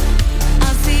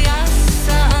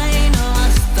 Asiassa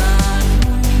ainoastaan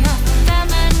mun ja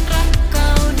tämän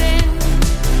rakkauden.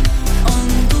 On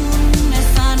tunne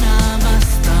sana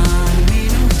vastaan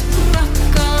minut,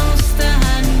 rakkaus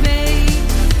tähän vei.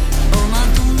 Oma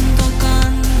tunto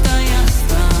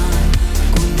kantajastaan,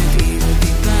 kun nyt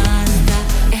irti päästä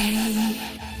ei.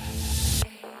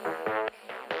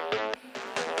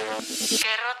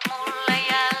 Kerrot mulle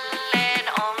jälleen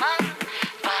oman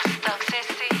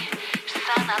vastauksesi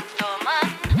sanattoman.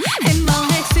 En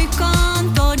valheksikaan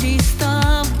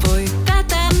todistaa voi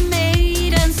tätä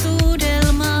meidän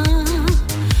suudelmaa.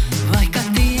 Vaikka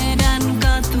tiedän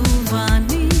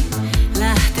katuvani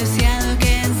lähtös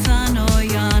jälkeen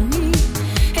sanojani.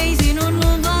 Ei sinun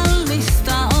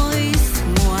luvallista ois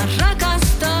mua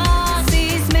rakastaa,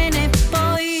 siis mene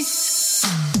pois.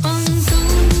 On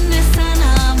tunne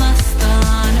sana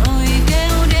vastaan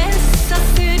oikeudessa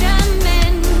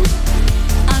sydämen.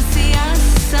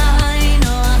 Asiassa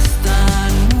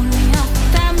ainoastaan mun ja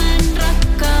tämän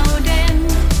rakkauden.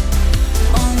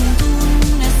 On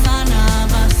tunne sana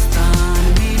vastaan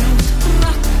minut,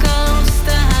 rakkaus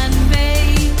tähän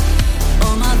vei.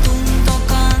 Oma tunto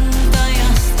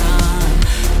kantajastaan,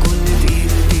 kun nyt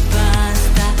irti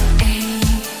päästä ei.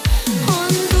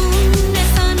 On tunne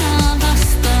sana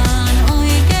vastaan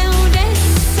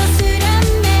oikeudessa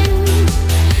sydämen.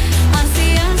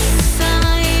 Asiassa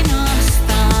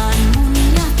ainoastaan mun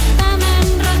ja tämän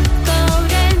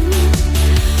rakkauden.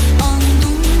 On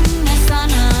tunne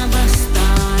sana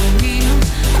vastaan minut,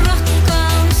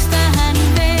 rakkaus tähän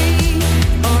vei.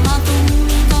 Oma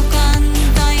tunto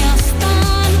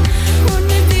kantajastaan, kun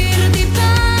nyt irti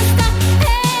päästä ei.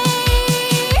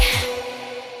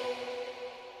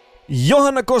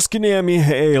 Johanna Koskiniemi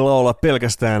ei laula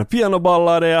pelkästään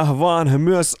pianoballadeja, vaan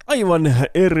myös aivan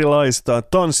erilaista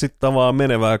tanssittavaa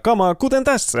menevää kamaa, kuten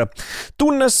tässä.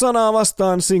 Tunne sanaa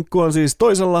vastaan sinkku on siis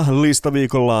toisella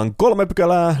listaviikollaan 3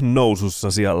 pykälää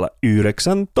nousussa siellä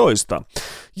 19.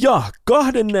 Ja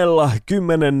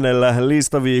 20.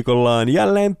 listaviikollaan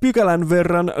jälleen pykälän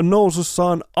verran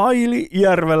nousussaan Aili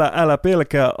Järvelä Älä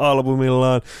pelkää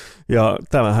 -albumillaan. Ja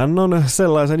tämähän on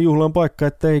sellaisen juhlan paikka,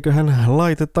 että eiköhän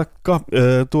laiteta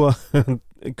tuo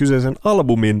kyseisen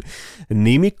albumin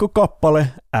nimikkokappale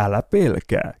Älä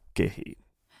pelkää kehiin.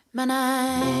 Mä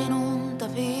näin unta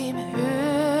viime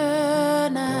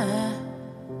yönä.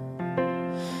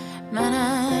 Mä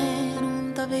näin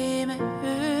unta viime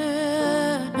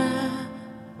yönä.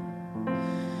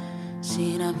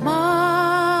 Siinä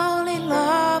maa oli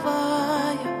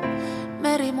lavaa ja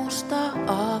meri musta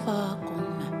avaa, kun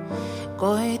mä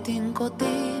koitin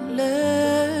kotiin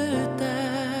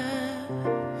löytää.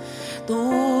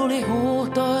 Tuuli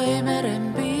huuhtoi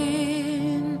meren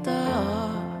pintaa.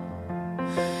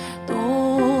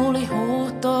 Tuuli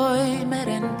huuhtoi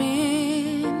meren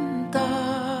pintaa.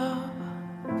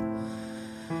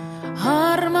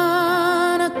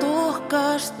 Harmaana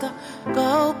tuhkasta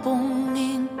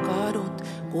kaupungin kadut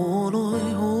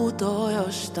kuului huuto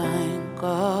jostain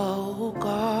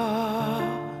kaukaa.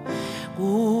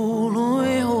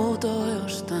 Kuului huuto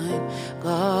jostain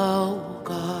kaukaa.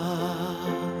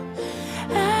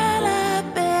 Älä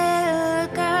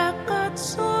pelkää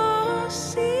katsoa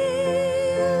silmiin.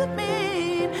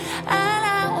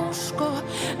 Älä usko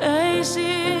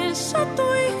öisiin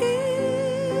satuihin.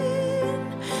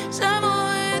 Sä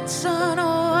voit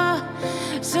sanoa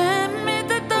sen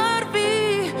mitä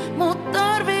tarvii, mut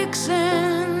tarviks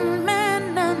sen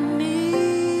mennä niin?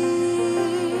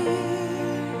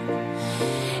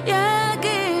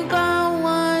 Jälkeen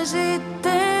kauan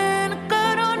sitten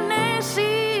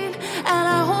kadonneisiin,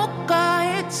 älä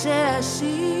hukkaa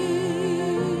itseäsi.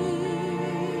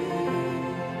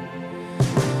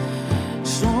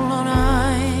 Sulla on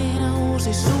aina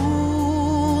uusi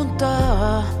suunta.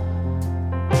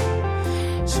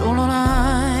 Sulla on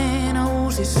aina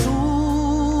uusi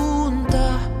suunta.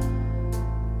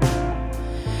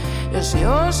 Jos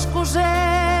joskus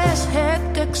ees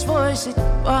hetkeksi voisit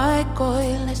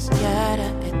paikoilles jäädä,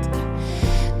 etkä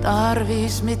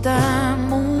tarvis mitään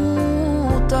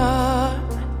muuta.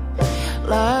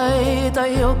 Laita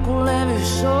joku levy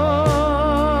soimaan.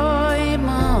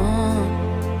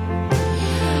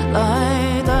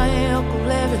 Laita joku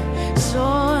levy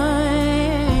soimaan.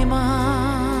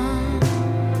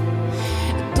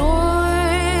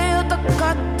 Tuilta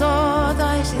kattoo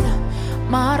tai sitä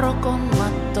Marokon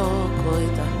mattoa.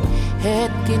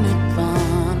 hetki nyt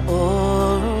vaan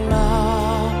olla.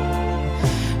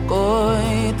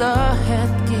 Koita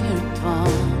hetki nyt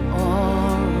vaan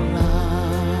olla.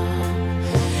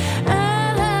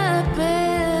 Älä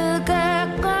pelkää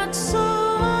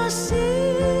katsoa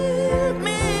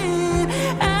silmiin.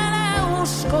 Älä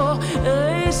usko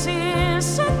öisiin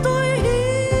satuihin.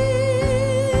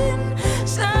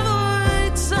 Sä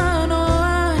voit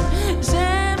sanoa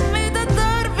sen mitä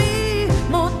tarvii,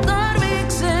 mut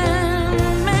tarviiks sen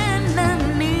mennä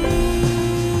niin?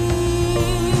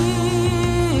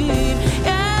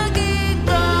 Jääkin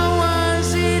kauan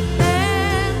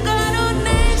sitten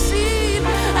kadonneisiin,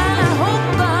 älä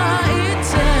hukkaa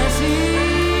itsesi.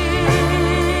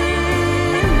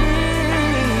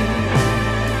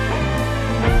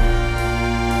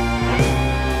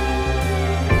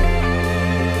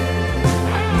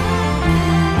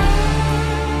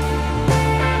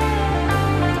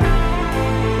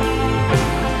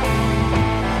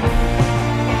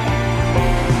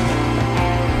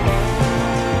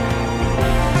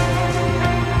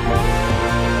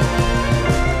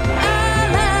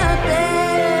 Älä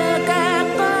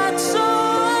pelkää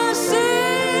katsoa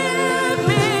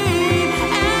silmiin.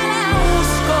 Älä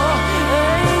usko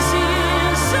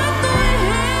öisiin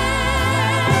satuihin.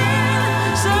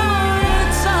 Sä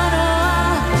voit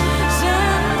sanoa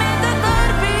sen mitä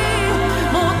tarvii,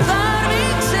 mut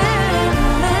tarviiks sen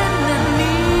mennä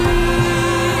niin?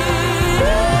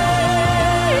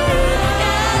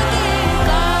 Jääkin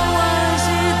kauan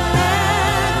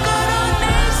sitten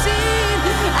kadonneisiin,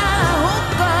 älä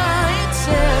hukkaa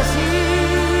itsesi.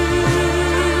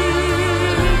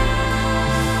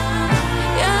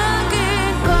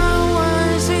 Jääkin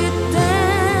kauan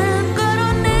sitten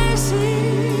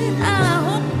kadonneisiin, älä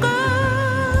hukkaa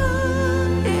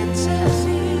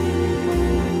itsesi.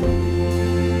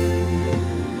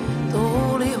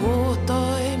 Tuuli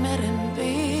huutoi meren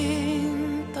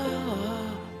pintaa.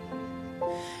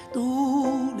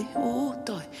 Tuuli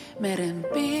huutoi meren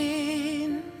pintaa.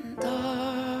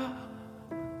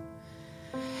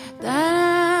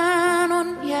 Tänään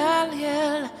on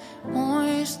jäljellä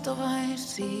muisto vain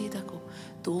siitä, kun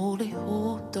tuuli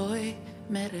huutoi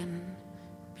meren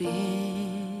pintaa.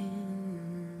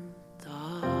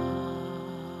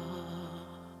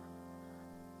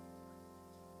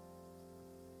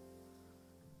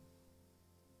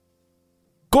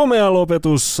 Komea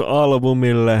lopetus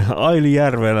albumille Aili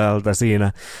Järvelältä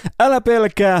siinä. Älä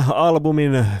pelkää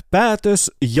albumin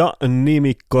päätös ja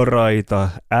nimikkoraita.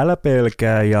 Älä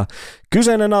pelkää ja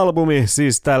kyseinen albumi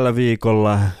siis tällä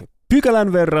viikolla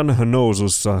pykälän verran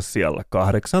nousussa siellä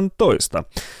 18.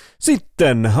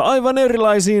 Sitten aivan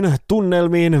erilaisiin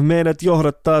tunnelmiin meidät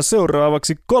johdattaa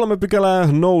seuraavaksi 3 pykälää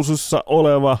nousussa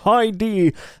oleva Heidi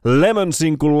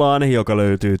Lemon-sinkullaan, joka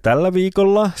löytyy tällä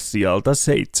viikolla sieltä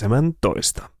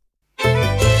 17.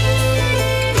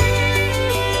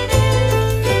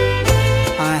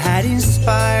 I had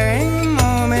inspiring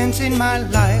moments in my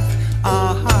life,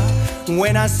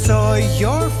 when I saw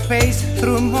your face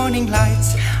through morning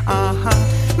lights,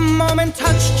 moment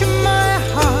touched my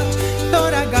heart,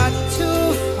 thought I got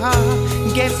too far,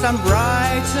 gave some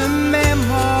bright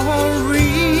memories,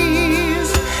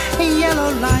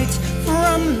 yellow light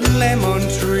from lemon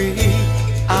tree,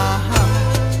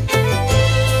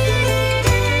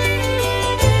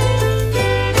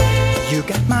 You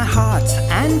got my heart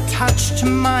and touched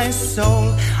my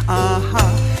soul.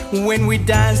 When we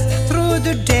danced through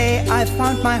the day, I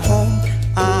found my home.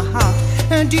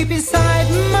 And deep inside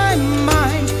my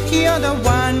mind, you're the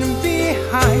one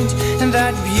behind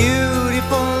that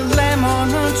beautiful lemon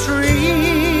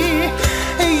tree.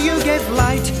 You gave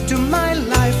light to my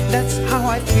life, that's how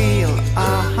I feel.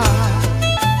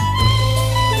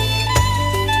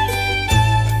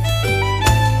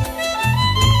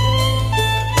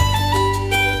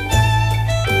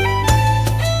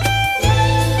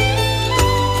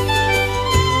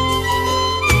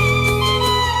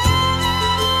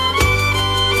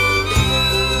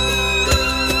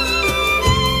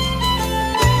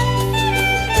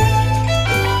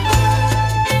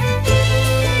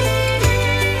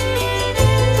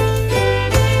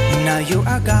 You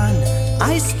are gone,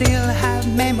 I still have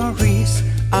memories,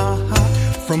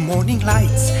 from morning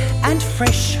lights and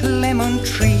fresh lemon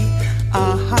tree,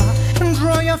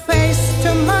 Draw your face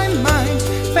to my mind,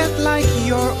 felt like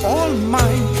you're all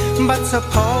mine, but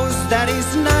suppose that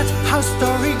is not how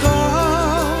story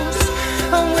goes.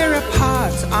 We're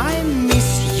apart, I miss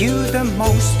you the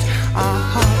most,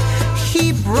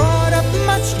 He brought up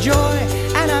much joy,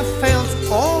 and I felt,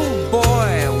 oh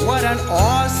boy, what an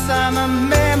awesome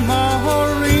memories,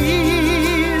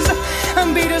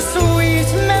 bittersweet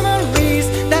memories.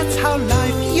 That's how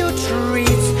life you try.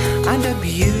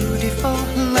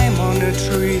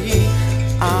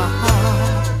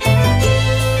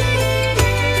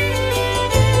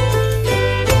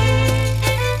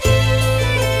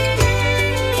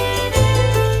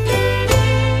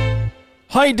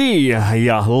 Heidi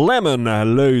ja Lemon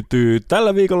löytyy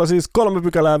tällä viikolla siis 3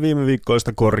 pykälää viime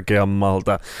viikkoista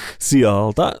korkeammalta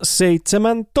sieltä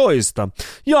 17.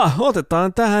 Ja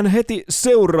otetaan tähän heti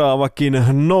seuraavakin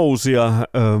nousia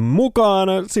mukaan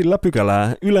sillä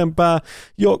pykälää ylempää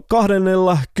jo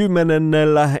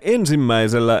 21.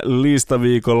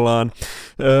 listaviikollaan.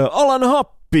 Alan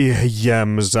Happi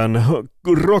Jämsän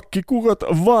rokkikukot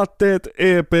vaatteet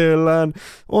EP:llään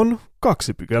on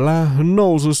 2 pykälää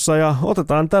nousussa ja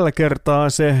otetaan tällä kertaa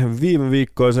se viime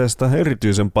viikkoisesta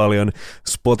erityisen paljon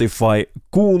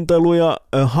Spotify-kuunteluja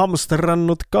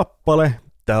hamsterannut kappale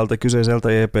tältä kyseiseltä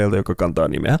EP:ltä, joka kantaa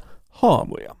nimeä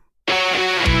Haamuja.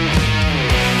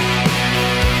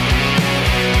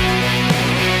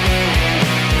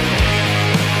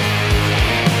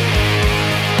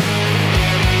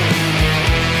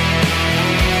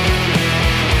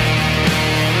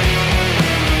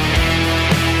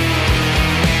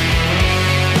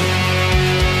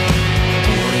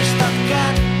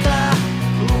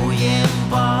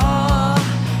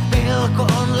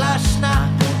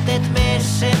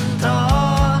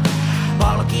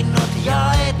 Palkinnot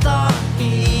jaetaan,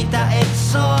 niitä et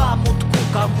saa, mut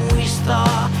kuka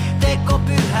muistaa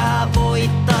tekopyhää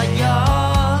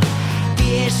voittajaa.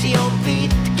 Tiesi on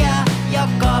pitkä ja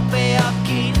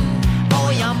kapeakin,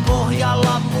 ojan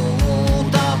pohjalla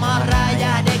muutama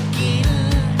räjähdekin.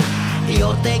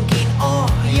 Jotenkin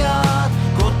ohjaat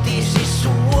kotisi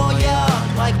suojaan,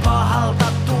 vaik pahalta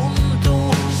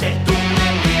tuntuu, se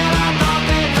tunne vielä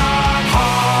tapetaan.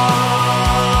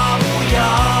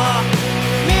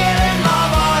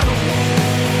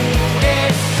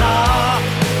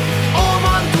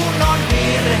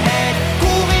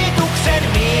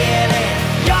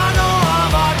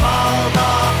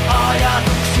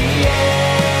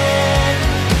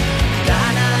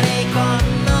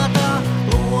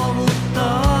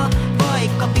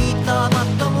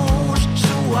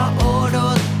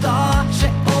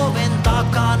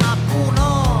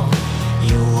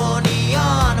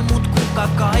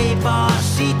 Kaipaa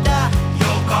sitä,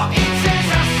 joka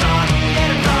itsensä saa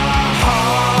nujertaa.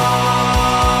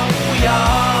 Haamuja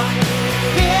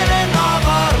pienen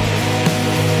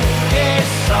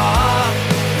avaruudessa.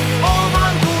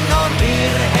 Oman tunnon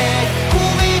virheet,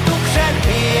 kuvituksen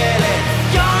pielet,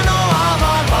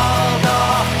 janoavan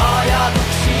valtaa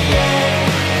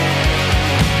ajatuksien.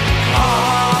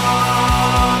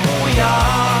 Haamuja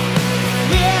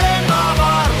pienen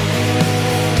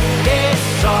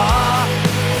avaruudessa.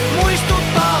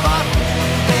 Muistuttavat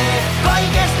tunteet,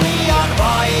 kaikesta liian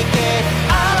vaikeet.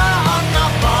 Älä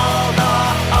anna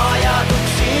valtaa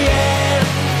ajatuksien.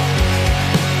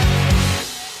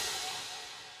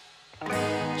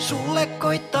 Sulle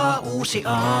koittaa uusi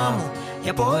aamu,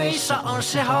 ja poissa on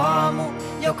se haamu,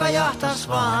 joka jahtas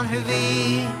vaan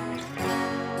hyvin.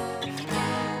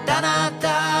 Tänään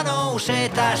tää nousee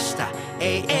tästä,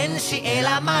 ei ensi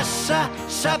elämässä,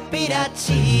 sä pidät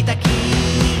siitä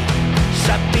kiinni.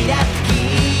 Sä pidät kiinni.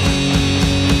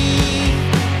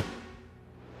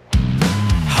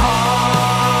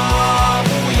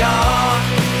 Haamuja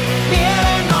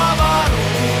mielen avaruudessa.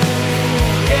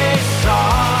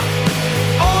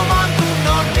 Oman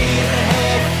tunnon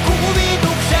virheet,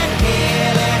 kuvituksen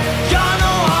mielen,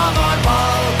 janoavan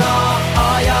valtaa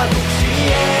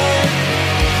ajatuksien.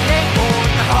 Ne on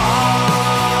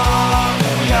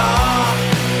haamuja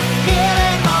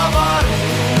mielen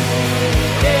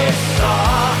avaruudessa.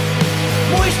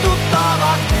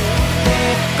 Muistuttavat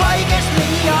tunteet, kaikesta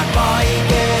liian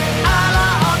vaikeet. Älä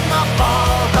anna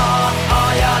valtaa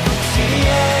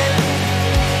ajatuksien.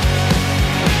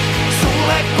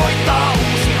 Sulle koittaa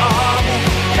uusi aamu,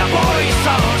 ja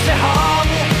poissa on se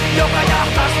haamu, joka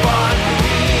jahtas vaan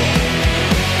hyvin.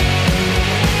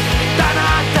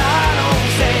 Tänään tää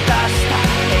nousee tästä,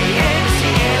 ei ensi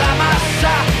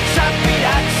elämässä. Sä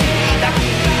pidät siitä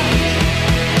kiinni,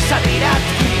 sä pidät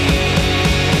kiinni.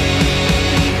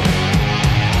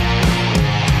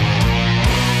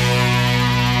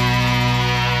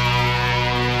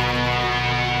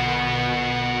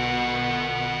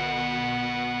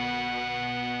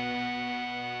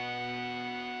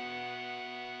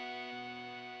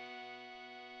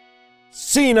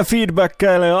 Siinä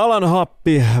feedbackkailee Alan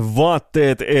Happi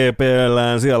vaatteet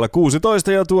EP:llään siellä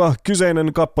 16 ja tuo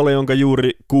kyseinen kappale, jonka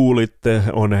juuri kuulitte,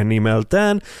 on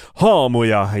nimeltään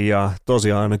Haamuja ja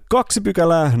tosiaan 2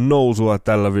 pykälää nousua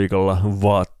tällä viikolla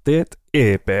vaatteet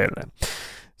EP:lle.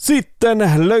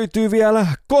 Sitten löytyy vielä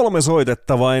 3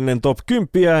 soitettavaa ennen top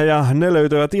 10 ja ne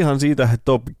löytyvät ihan siitä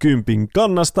top 10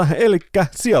 kannasta. Elikkä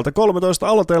sieltä 13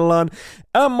 aloitellaan.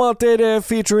 MATD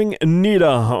featuring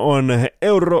Nida on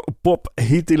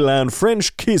Europop-hitillään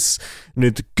French Kiss.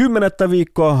 Nyt 10.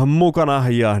 viikkoa mukana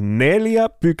ja 4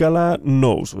 pykälää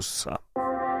nousussa.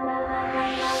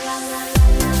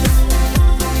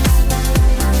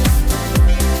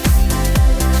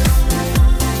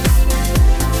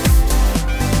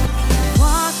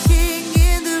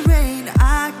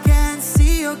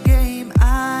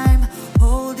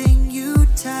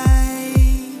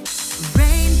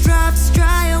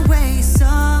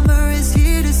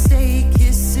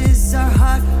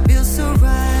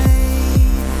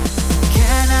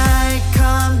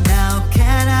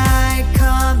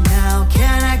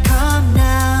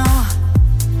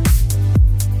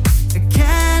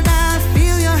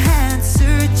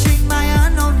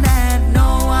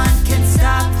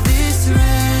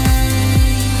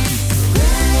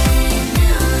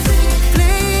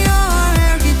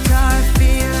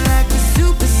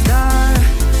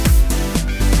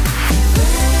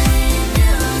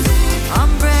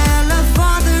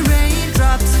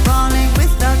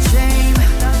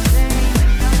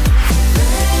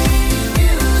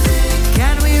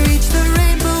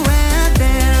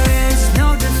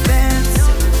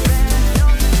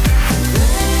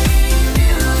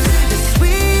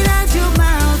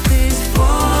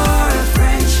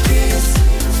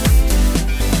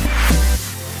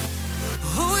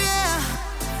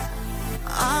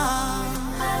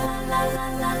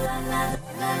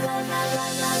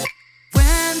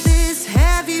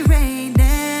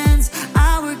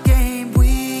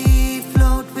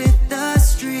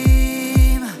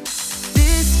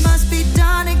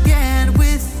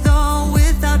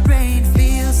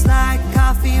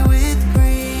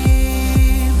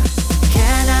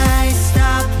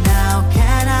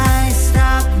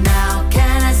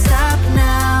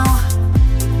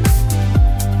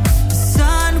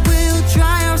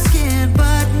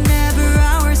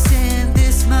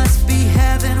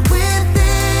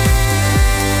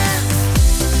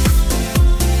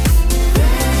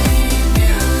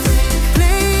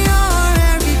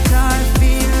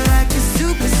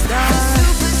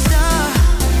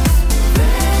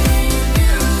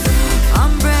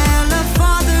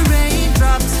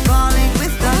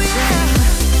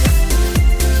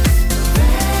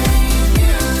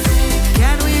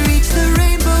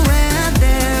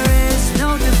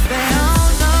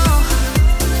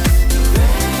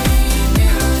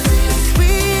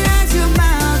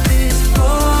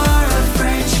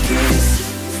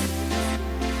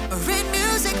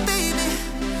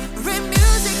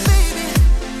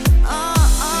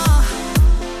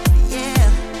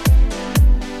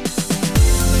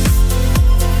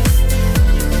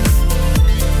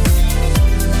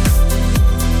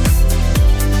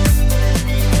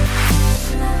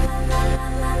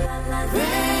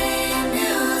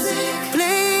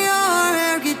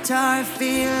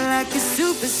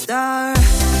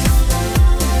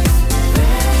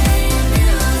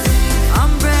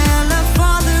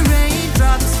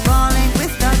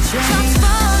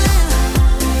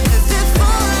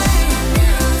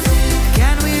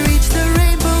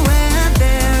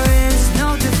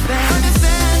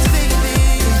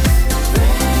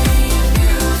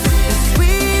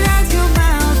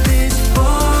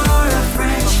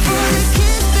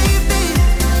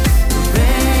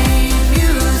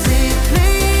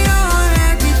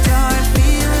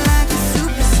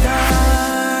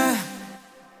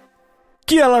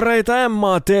 Kielareita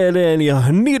MATD:n ja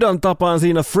Nidan tapaan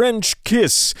siinä French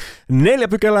Kiss. 4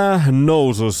 pykälää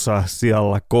nousussa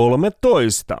siellä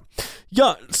 13.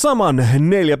 Ja saman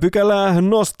 4 pykälää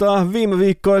nostaa viime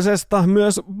viikkoisesta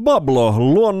myös Bablo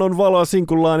Luonnonvaloa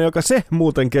sinkullaan, joka se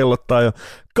muuten kellottaa jo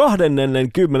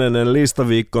 20.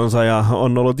 listaviikkonsa ja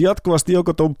on ollut jatkuvasti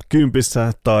joko top 10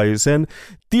 tai sen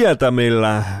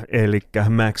tietämillä, eli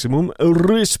maximum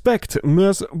respect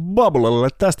myös Bablolle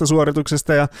tästä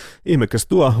suorituksesta ja ihmekäs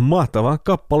tuo mahtava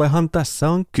kappalehan tässä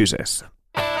on kyseessä.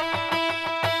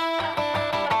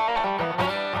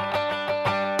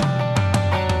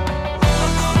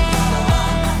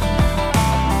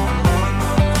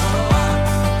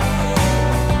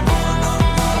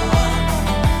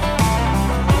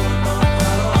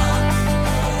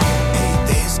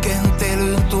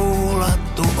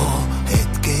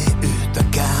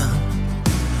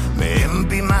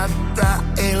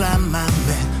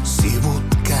 Elämämme sivut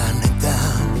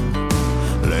käännetään.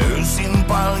 Löysin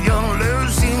paljon,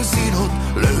 löysin sinut,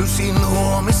 löysin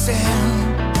huomisen.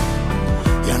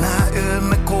 Ja nää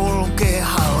yömme kulkee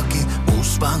halki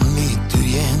usvan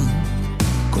niittyjen.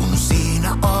 Kun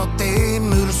siinä oot, ei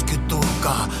myrskyt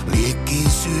uhkaa liekki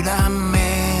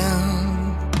sydämeen.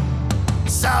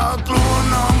 Sä oot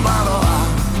luonnon valoa,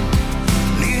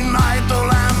 niin aito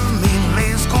lämmin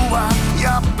leiskuva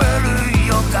ja pöly,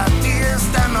 joka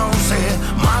tiestä nousee.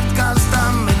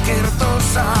 Matkastamme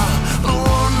kertosaa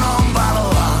luonnon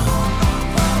valoa.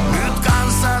 Nyt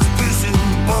kansas pysyn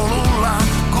polulla,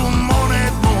 kun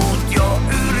monet muut jo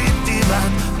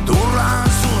yrittivät turhaan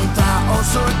suuntaa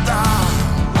osoittaa.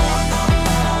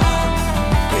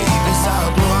 Baby, sä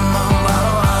oot luonnon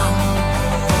valoa.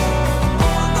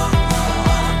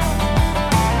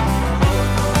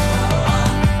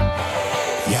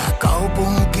 Jää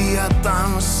kaupunkia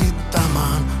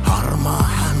tanssittamaan harmaa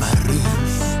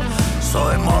hämäryys.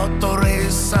 Soi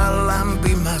moottoreissa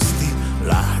lämpimästi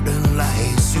lähdön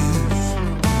läheisyys.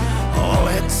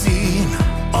 Olet siinä,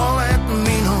 olet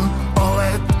minun,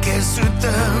 olet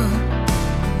kesytön.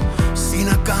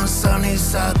 Sinä kanssani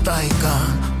saat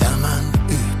aikaan tämän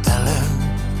yhtälön.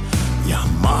 Ja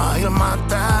maailma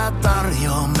tää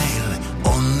tarjoaa meille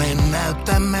onnen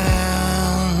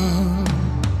näyttämään.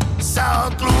 Sä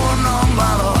oot luonnon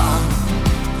valoa,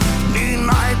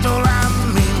 niin aito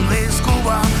lämmin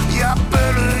leiskuva ja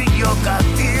pöly, joka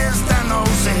tiestä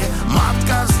nousee.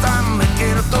 Matkastamme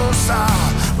kertosaa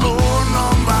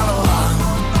luonnon valoa.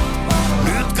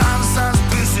 Nyt kansas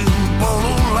pysyn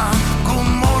polulla, kun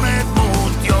monet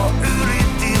muut jo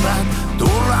yrittivät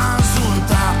turhaan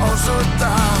suuntaa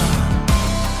osoittaa.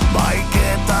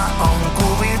 Vaikeeta on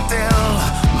kuvitella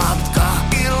matka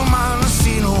ilman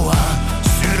sinua.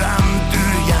 Sydän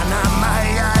tyhjänä mä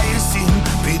jäisin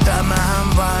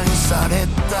pitämään vain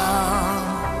sadetta.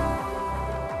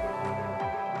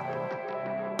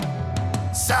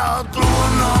 Sä oot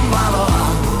luonnon valoa,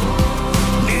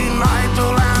 niin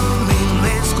aito lämmin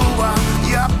leiskuva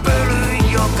ja pöly,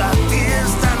 joka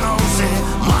tiestä nousee.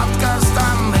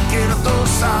 Matkastamme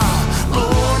kertosaa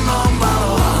luonnon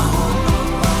valoa.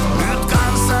 Nyt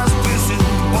kansas pysyn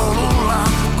polulla,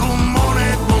 kun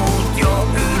monet muut jo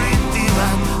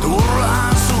yrittivät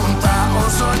turhaan suuntaa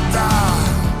osoittaa.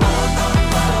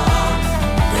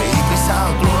 Baby, sä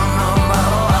oot luonnon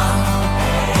valoa.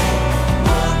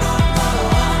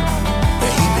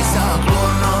 Baby, sä oot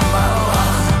luonnon valoa.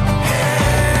 Hei,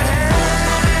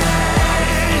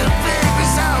 baby,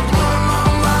 sä oot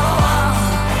luonnon valoa.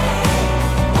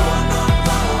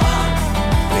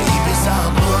 Baby, sä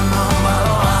oot luonnon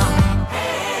valoa.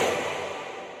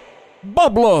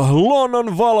 Pablo,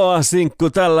 luonnon valoa sinkku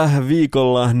tällä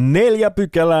viikolla 4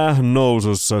 pykälää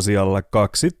nousussa sijalla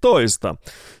 12.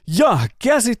 Ja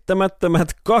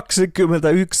käsittämättömät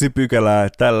 21 pykälää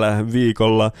tällä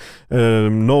viikolla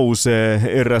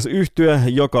nousee eräs yhtye,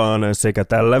 joka on sekä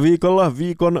tällä viikolla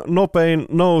viikon nopein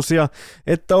nousija,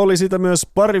 että oli sitä myös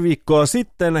pari viikkoa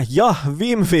sitten. Ja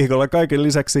viime viikolla kaiken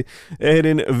lisäksi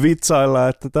ehdin vitsailla,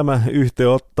 että tämä yhtye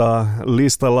ottaa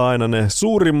listalla aina ne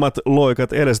suurimmat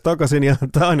loikat edes takaisin. Ja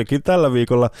ainakin tällä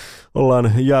viikolla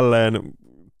ollaan jälleen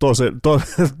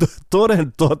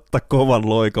toden totta kovan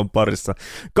loikan parissa.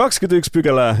 21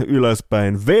 pykälää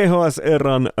ylöspäin.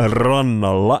 VHS-eran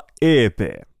Rannalla EP.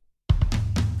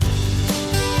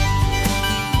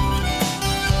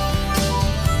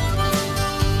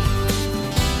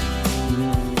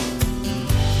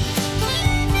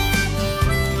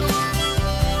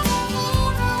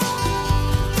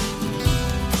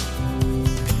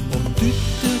 On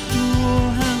tyttö tuo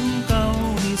hän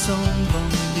kaunis on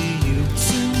blondi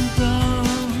yksintaan.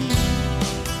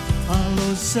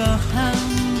 Alussa hän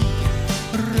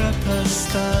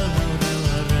rakastaa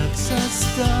laudella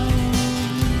ratsastaa.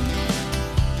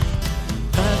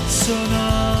 Katson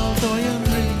aaltojen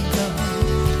rintaan,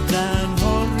 näen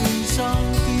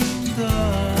horisontin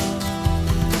taas.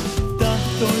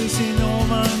 Tahtoisin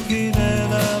omankin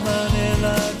elämän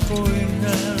elää kuin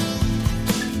hän.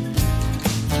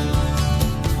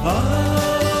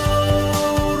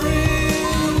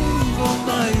 Aurinko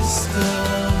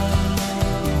maistaa,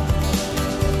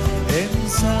 en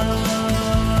saa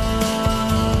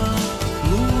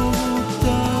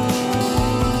luovuttaa.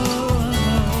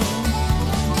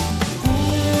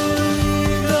 Kuinka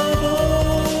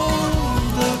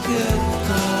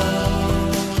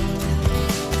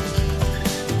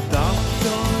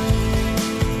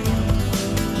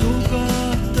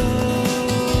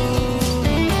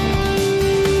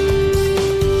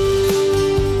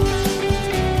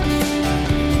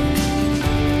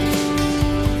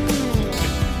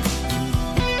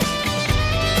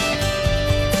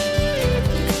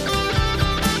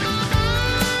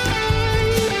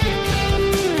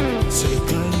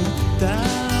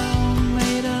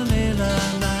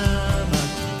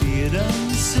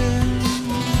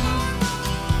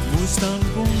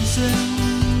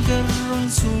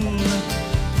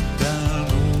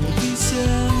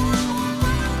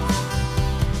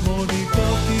Moni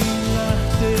kotiin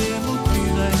lähtee, mut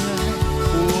minä jään.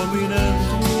 Huominen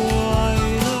tuo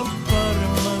aina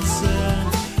paremman sään.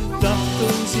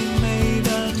 Tahtoisin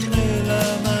meidän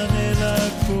elämän elää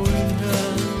kuin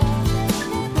hän.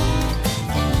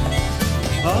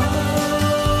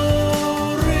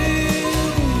 Aurinko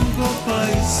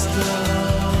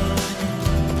paistaa.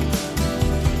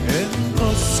 En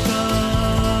koskaan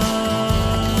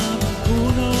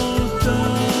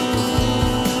unohtaa.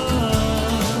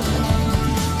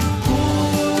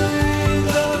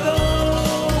 Kuinka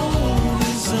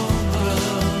kaunis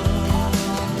onkaan.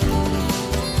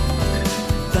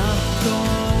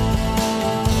 Tahtoon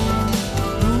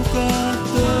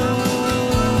nukahtaa.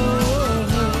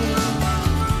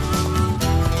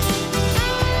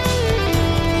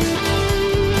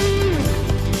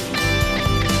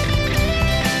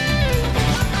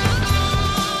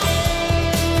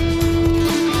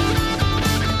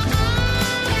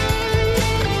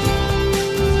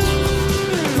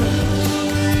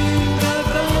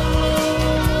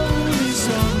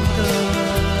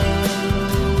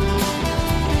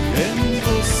 En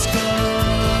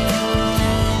koskaan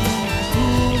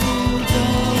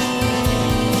unohtaa.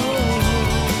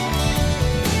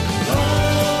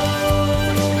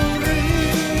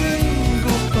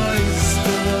 Aurinko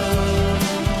paistaa.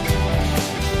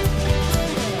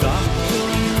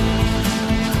 Tahtoon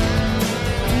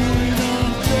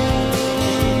uinahtaa.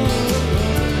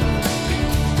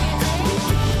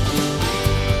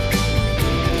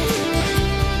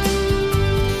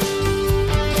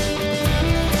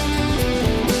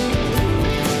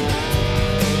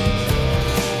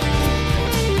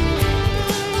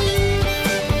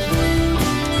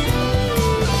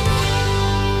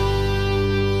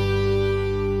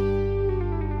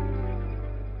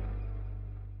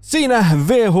 Siinä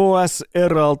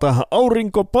VHS-eralta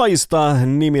Aurinko paistaa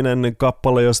 -niminen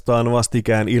kappale, josta on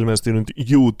vastikään ilmestynyt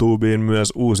YouTubeen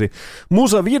myös uusi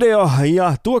musavideo.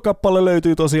 Ja tuo kappale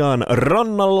löytyy tosiaan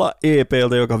Rannalla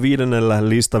EP:ltä, joka 5.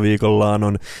 listaviikollaan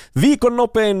on viikon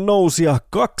nopein nousija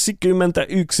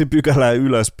 21 pykälää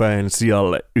ylöspäin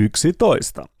sijalle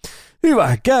 11.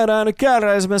 Hyvä, käydään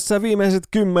kääräisemässä viimeiset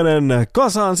 10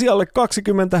 kasaan. Sijalle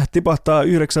 20 tipahtaa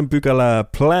 9 pykälää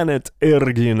Planet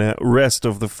Ergin Rest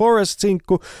of the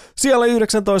Forest-sinkku. Siellä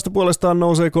 19 puolestaan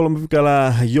nousee 3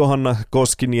 pykälää Johanna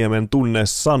Koskiniemen Tunne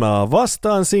sanaa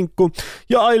vastaan -sinkku.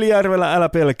 Ja Aili Järvelä Älä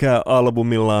pelkää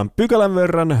 -albumillaan pykälän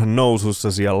verran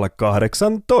nousussa siellä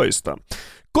 18.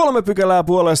 3 pykälää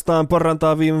puolestaan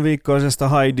parantaa viime viikkoisesta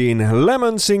Haidin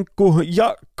Lemon-sinkku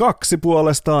ja 2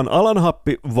 puolestaan Alan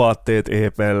Happi Vaatteet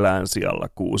EP:llään siellä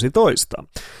 16.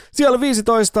 Siellä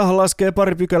 15 laskee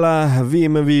pari pykälää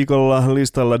viime viikolla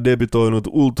listalla debytoinut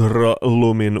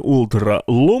Ultralumin Ultra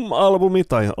Lum-albumi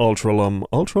tai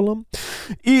Ultralum.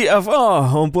 IFA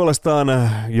on puolestaan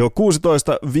jo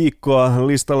 16 viikkoa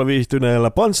listalla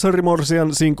viihtyneellä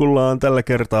Panssarimorsian sinkullaan tällä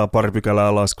kertaa pari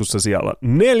pykälää laskussa siellä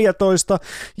 14.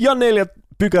 Ja 4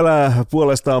 pykälää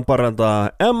puolestaan parantaa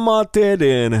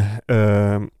MATD:n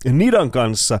Nidan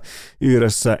kanssa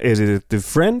yhdessä esitetty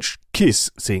French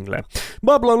Kiss-single.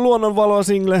 Babylon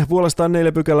Luonnonvaloa-single puolestaan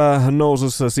 4 pykälää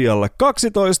nousussa siellä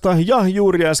 12. Ja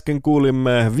juuri äsken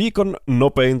kuulimme viikon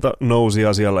nopeinta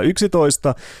nousia siellä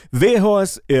 11.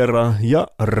 VHS-era ja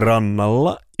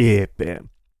Rannalla EP.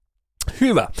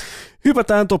 Hyvä.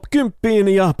 Hypätään top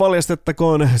 10 ja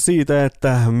paljastettakoon siitä,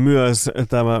 että myös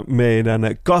tämä meidän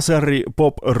kasari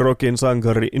pop-rockin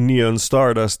sankari Neon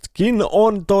Stardustkin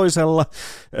on toisella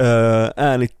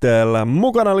äänitteellä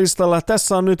mukana listalla.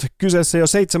 Tässä on nyt kyseessä jo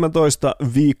 17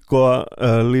 viikkoa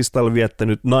listalla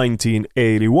viettänyt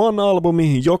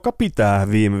 1981-albumi, joka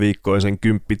pitää viime viikkoisen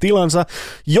 10 tilansa,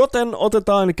 joten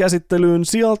otetaan käsittelyyn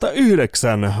sieltä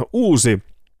 9 uusi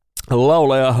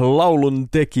laulaja, laulun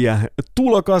tekijä,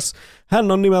 tulokas.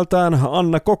 Hän on nimeltään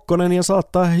Anna Kokkonen ja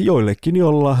saattaa joillekin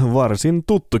olla varsin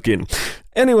tuttukin.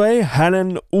 Anyway,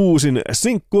 hänen uusin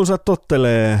sinkkunsa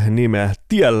tottelee nimeä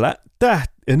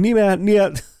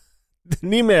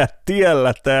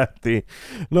Tiellä tähti.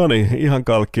 Noniin, ihan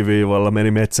kalkkiviivalla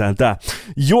meni metsään tää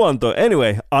juonto.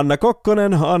 Anyway, Anna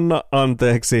Kokkonen,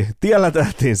 Tiellä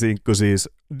tähtiin sinkku siis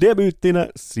debyyttinä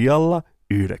sijalla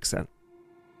 9.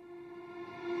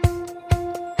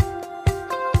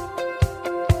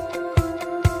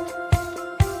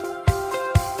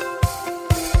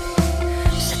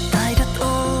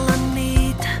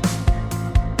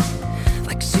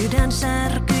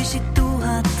 Särkyisi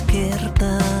 1000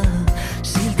 kertaa,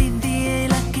 silti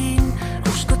vieläkin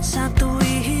uskot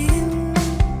satuihin.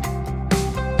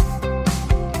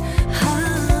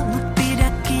 Mut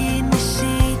pidä kiinni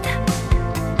siitä,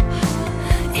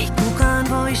 ei kukaan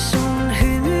voi sun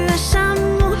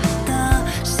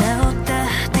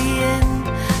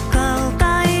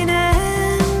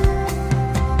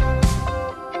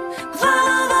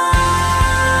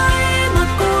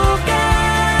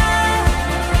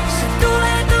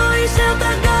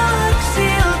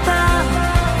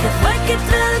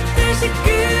löytäisi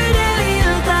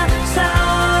kyyneliltä. Sä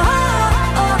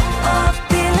oot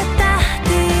tielle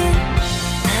tähtiin.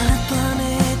 Tällä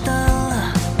planeetalla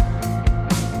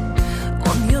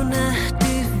on jo nähty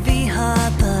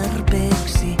vihaa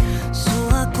tarpeeksi.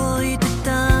 Sua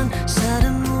koitetaan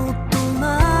saada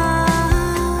muuttumaan.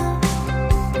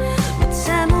 Mut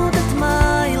sä muutat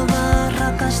maailmaa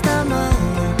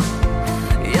rakastamalla.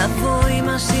 Ja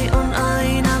voimasi on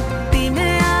aina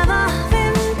pimeä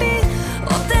vahvempi.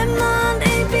 Otemaan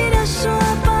ei pidä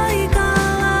sua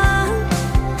paikallaan.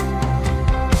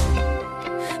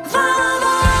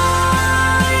 Valovoima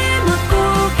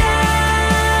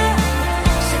kulkee.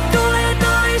 Se tulee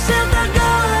toiselta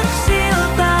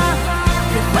galaksilta.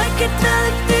 Ja vaikka et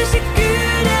välttyisi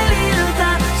kyyneliltä,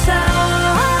 sä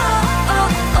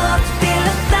oot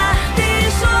tiellä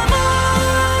tähtiin. Sua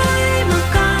voima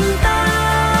kantaa.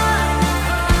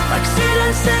 Vaik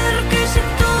sydän särkyisi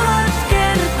 1000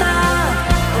 kertaa,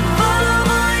 on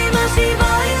valovoimasi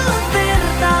vailla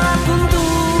vertaa. Kun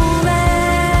tuulee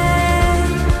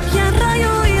ja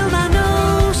raju ilma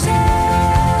nousee,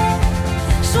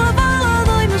 sua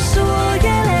valovoima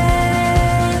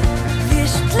suojelee. Vie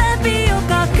sut läpi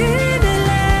joka kyyneleen.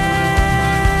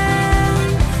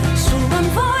 Sul on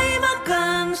voima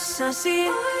kanssasi.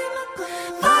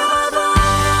 Valovoima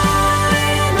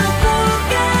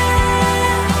kulkee.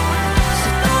 Se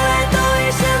tulee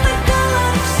toiselta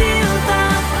galaksilta.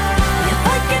 Ja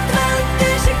vaikka et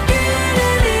välttyisi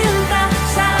kyyneliltä,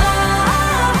 sä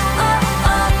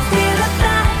oot tiellä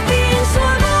tähtiin.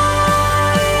 Sua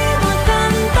voima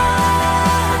kantaa.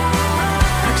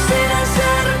 Vaik sydän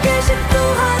särkyisi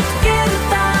 1000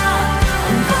 kertaa,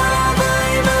 on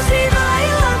valovoimasi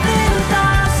vailla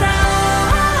vertaa. Sä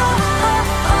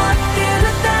oot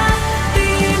tiellä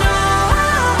tähtiin.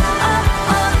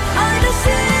 Oot aina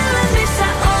siellä, missä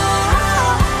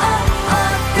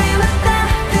oot tiellä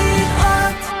tähtiin.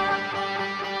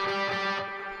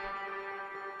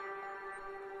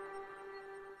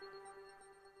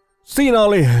 Siinä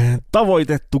oli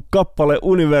tavoitettu kappale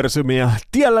universumia.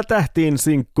 Tiellä tähtiin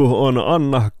sinkku on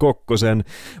Anna Kokkosen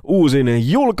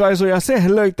uusin julkaisu ja se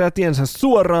löytää tiensä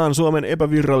suoraan Suomen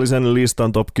epävirallisen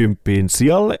listan top 10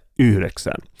 sijalle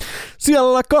 9.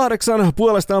 Siellä 8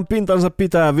 puolestaan pintansa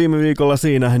pitää viime viikolla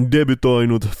siinä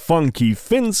debytoinut Funky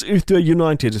Fence yhtye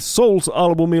United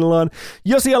Souls-albumillaan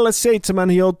ja siellä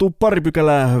 7 joutuu pari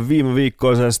pykälää viime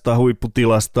viikkoisesta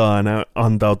huipputilastaan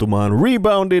antautumaan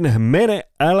Reboundin Mene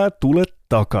älä tule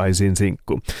takaisin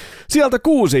sinkku. Sieltä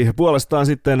 6 puolestaan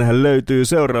sitten löytyy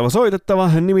seuraava soitettava,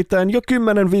 nimittäin jo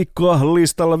 10 viikkoa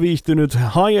listalla viihtynyt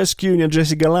HiSQn ja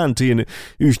Jessica Lantin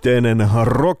yhteinen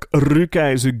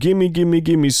rock-rykäisy Gimme Gimme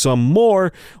Gimme Some More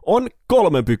on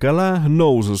 3 pykälää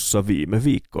nousussa viime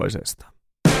viikkoisesta.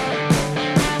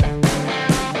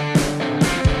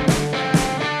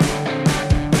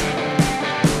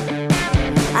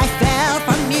 I fell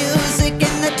from music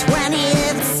in the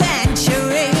 20th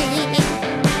century.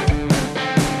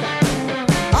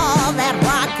 All that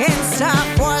rock and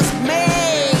stuff was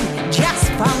made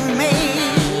just for me.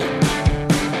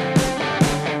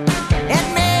 It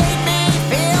made me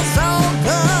feel so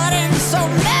good in so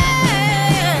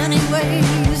many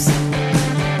ways.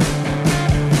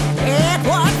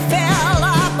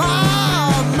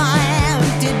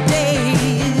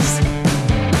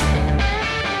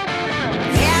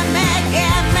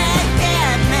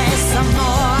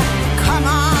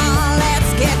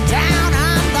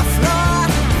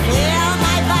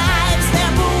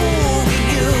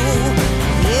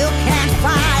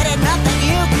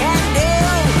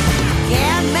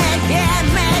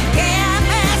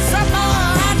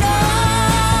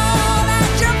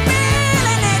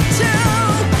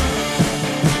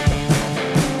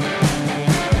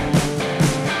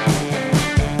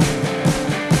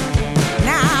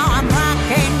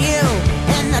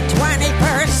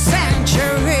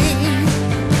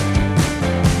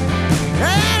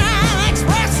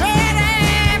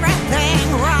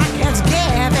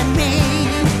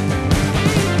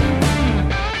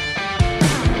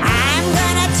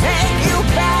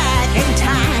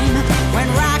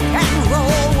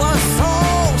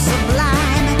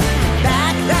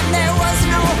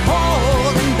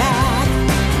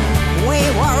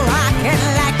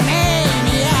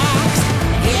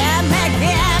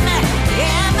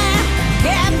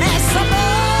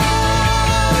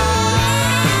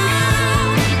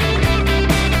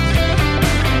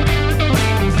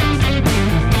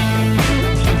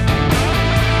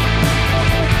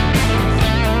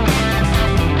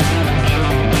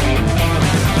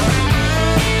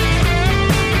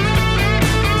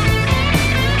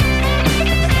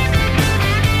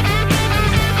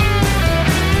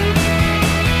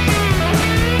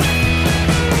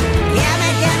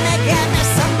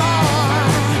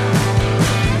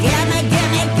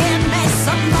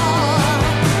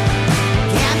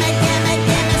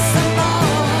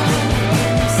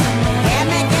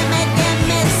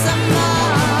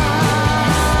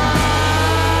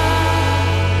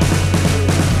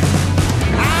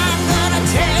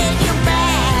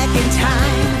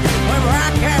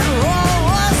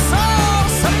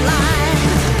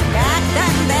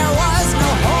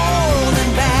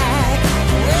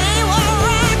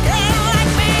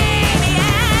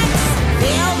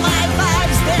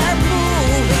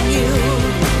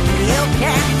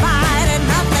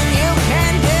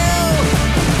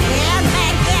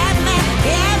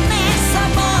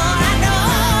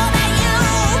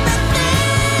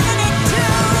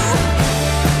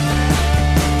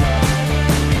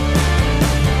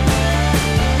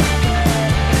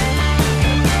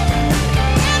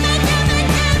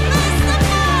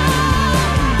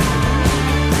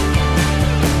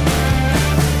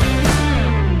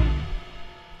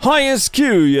 HSQ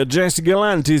ja Jesse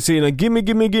Galanti siinä Gimme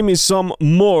Gimme Gimme Some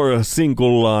More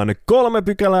 -sinkullaan 3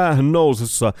 pykälää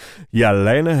nousussa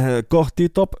jälleen kohti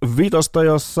top 5,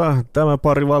 jossa tämä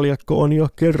parivaljakko on jo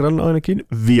kerran ainakin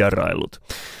vierailut.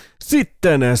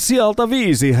 Sitten sieltä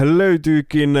 5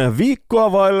 löytyykin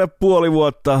viikkoa vaille puoli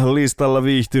vuotta listalla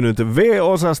viihtynyt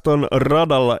V-osaston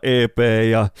Radalla EP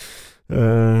ja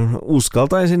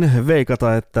uskaltaisin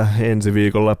veikata, että ensi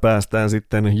viikolla päästään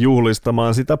sitten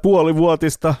juhlistamaan sitä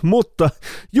puolivuotista, mutta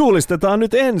juhlistetaan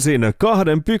nyt ensin 2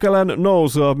 pykälän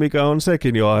nousua, mikä on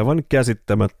sekin jo aivan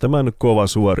käsittämättömän kova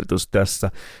suoritus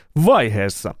tässä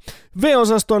vaiheessa.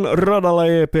 V-osaston Radalla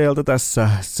EP:ltä tässä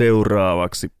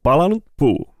seuraavaksi Palanut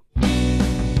puu.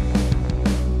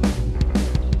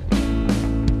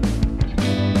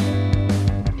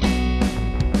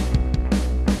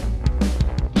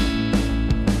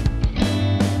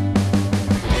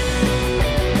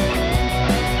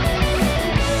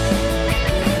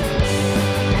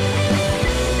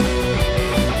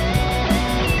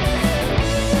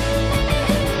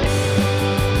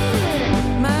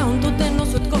 Mä oon tutennut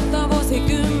sut kohta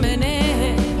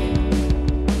vuosikymmeneen,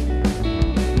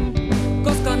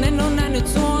 koska en oo nähnyt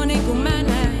sua niin kuin mä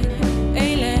näin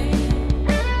eilen.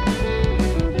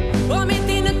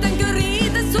 Mietin, ettenkö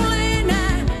riitä sulle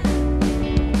enää.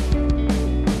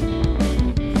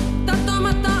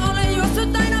 Tahtomatta olen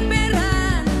juossut aina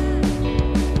perään,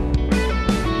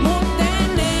 mut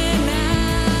en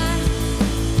enää,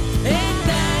 en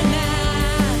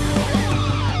tänään.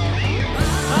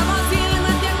 Avaan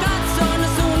silmät ja katson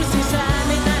sun sisään,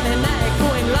 mitä ne näe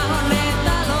kuin lahonneet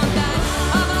talon tää.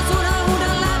 Avaan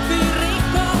sydänhuudan läpi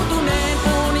rikkoutuneen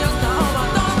puun, josta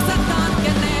ovat oksat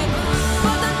katkenneet.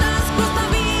 Otan taskusta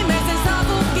viimeisen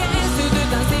savukkeen,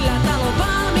 sytytän sillä talon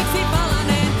valmiiksi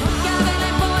palaneen.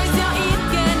 Kävelen pois ja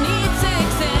itken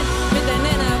itsekseen, miten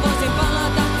enää voisin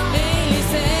palata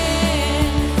eiliseen.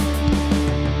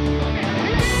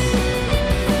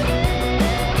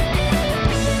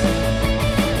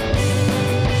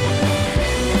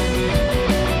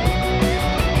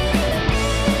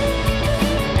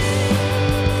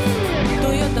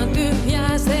 Tuijotan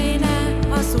tyhjää seinää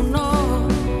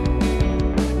asunnoon.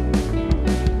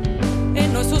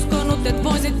 En ois uskonut, et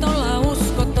voisit olla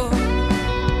uskoton.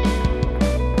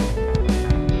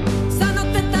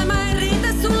 Sanot, että mä en riitä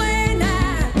sulle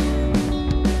enää,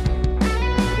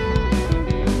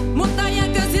 mutta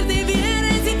jääkö silti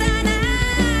viereesi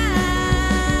tänään?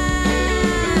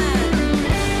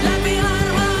 Läpi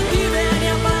harmaan kiveen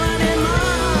ja palanen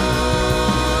maan.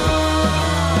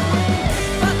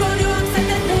 Pakon juokset,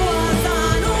 et mua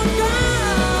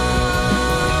saanutkaan.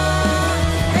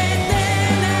 Et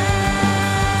enää,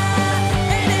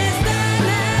 edes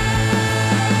tänään.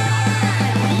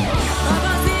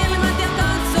 Avaan silmät ja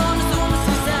katson sun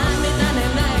sisään, mitä ne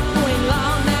näe kuin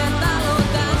lahonneet talon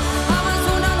tää. Avaan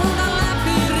sydänhuudan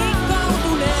läpi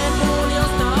rikkoutuneen puun,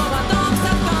 josta ovat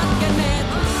oksat katkenneet.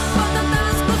 Otan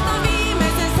taskusta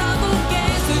viimeisen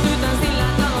savukkeen, sytytän sillä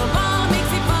talon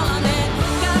valmiiksi palaneen.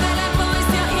 Kävelen pois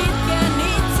ja itken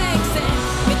itsekseen,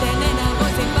 miten enää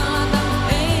voisin palata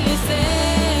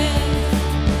eiliseen.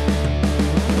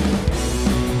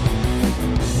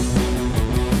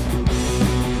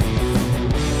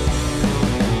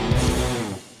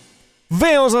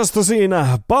 V-osasto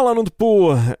siinä Palanut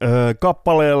puu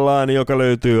kappaleellaan, joka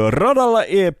löytyy Radalla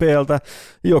EP:ltä,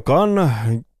 joka on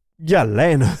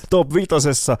jälleen top 5.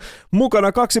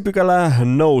 Mukana 2 pykälää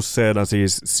nousseena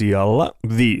siis sijalla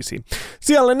 5.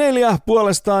 Siellä 4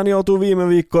 puolestaan joutuu viime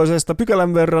viikkoisesta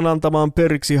pykälän verran antamaan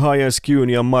periksi HSQ:n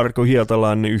ja Marko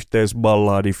Hietalan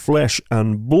yhteisballadi Flesh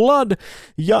and Blood.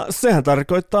 Ja sehän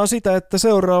tarkoittaa sitä, että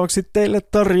seuraavaksi teille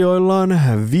tarjoillaan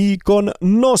viikon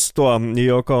nostoa,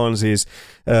 joka on siis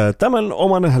tämän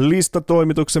oman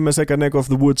listatoimituksemme sekä Neck of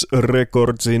the Woods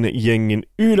Recordsin jengin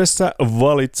yhdessä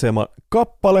valitsema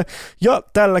kappale. Ja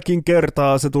tälläkin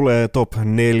kertaa se tulee top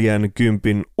 40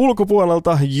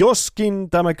 ulkopuolelta, joskin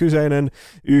tämä kyseinen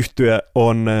yhtye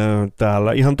on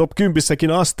täällä ihan top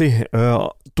 10 asti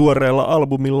tuoreella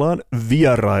albumillaan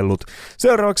vierailut.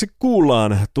 Seuraavaksi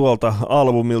kuullaan tuolta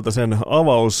albumilta sen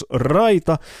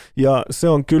avausraita, ja se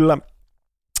on kyllä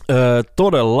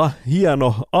todella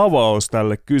hieno avaus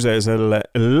tälle kyseiselle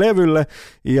levylle,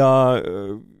 ja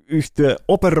yhtye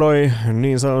operoi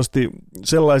niin sanotusti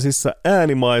sellaisissa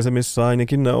äänimaisemissa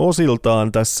ainakin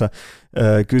osiltaan tässä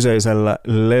kyseisellä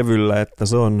levyllä, että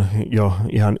se on jo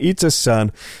ihan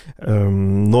itsessään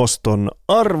noston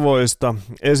arvoista.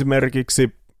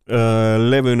 Esimerkiksi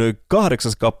levyn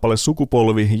 8. kappale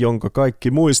Sukupolvi, jonka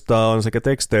kaikki muistaa, on sekä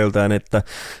teksteiltään että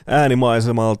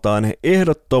äänimaisemaltaan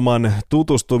ehdottoman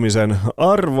tutustumisen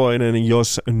arvoinen,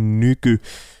 jos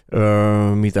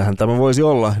Mitähän tämä voisi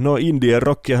olla? No indie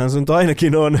rockiahan se nyt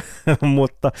ainakin on,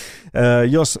 mutta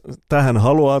jos tähän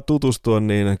haluaa tutustua,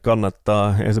 niin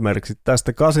kannattaa esimerkiksi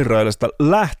tästä kasiraidasta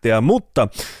lähteä, mutta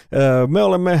me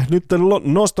olemme nyt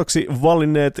nostoksi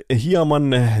valinneet hieman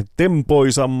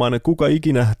tempoisamman Kuka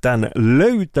ikinä tän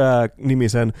löytää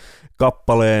 -nimisen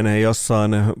kappaleen, jossa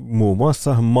on muun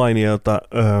muassa mainiota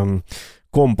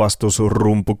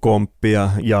kompastusrumpukomppia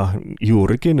ja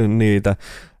juurikin niitä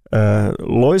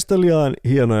loisteliaan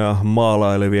hienoja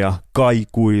maalailevia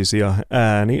kaikuisia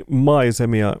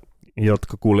äänimaisemia,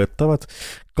 jotka kuljettavat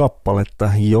kappaletta,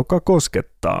 joka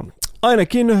koskettaa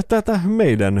ainakin tätä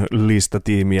meidän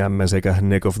listatiimiämme sekä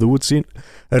Neck of the Woodsin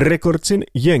Recordsin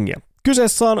jengiä.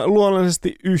 Kyseessä on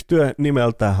luonnollisesti yhtye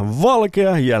nimeltä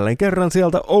Valkea, jälleen kerran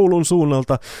sieltä Oulun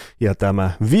suunnalta, ja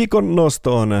tämä viikon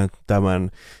nosto on tämän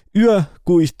Yö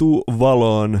kuihtuu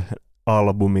valoon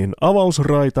 -albumin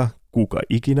avausraita Kuka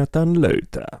ikinä tän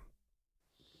löytää.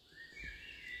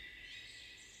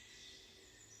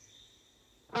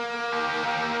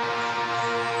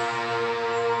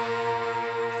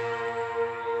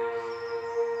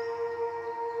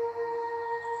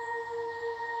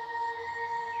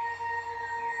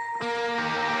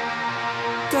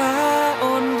 Tää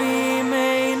on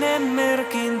viimeinen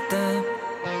merkintä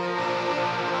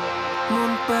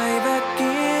mun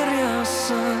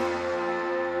päiväkirjassa.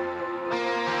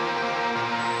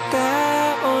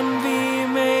 Tää on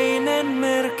viimeinen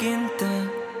merkintä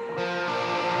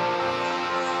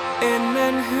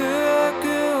ennen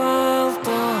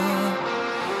hyökyaaltoa.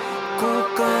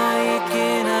 Kuka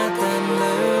ikinä tän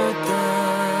löytääkin.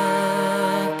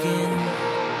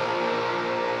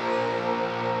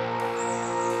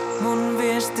 Mun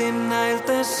viestin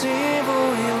näiltä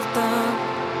sivuilta.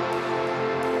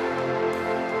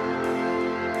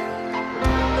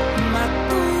 Mä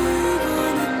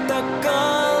toivon, että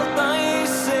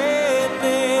kaltaiseen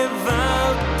ne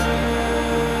välttyy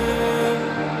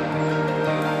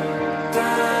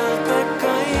tältä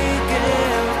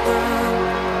kaikelta.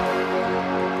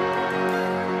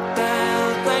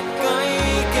 Tältä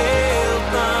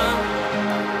kaikelta.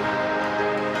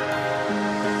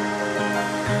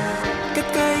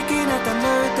 Ketkä ikinä tän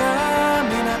löytää,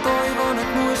 minä toivon,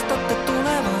 et muistatte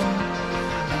tulevan.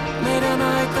 Meidän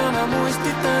aikana muisti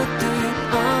täyttyi,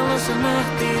 aallossa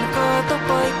nähtiin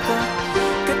kaatopaikka.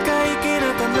 Ketkä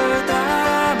ikinä tän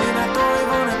löytää, minä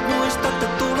toivon, et muistatte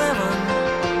tulevan.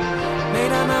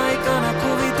 Meidän aikana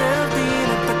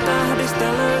kuviteltiin, että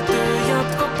tähdistä löytyy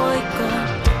jatkopaikka.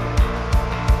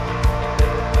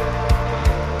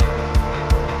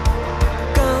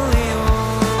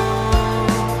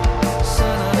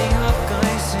 Sanani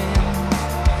hakkaisin,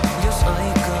 jos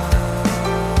aikaa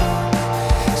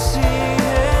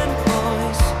siihen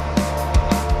ois.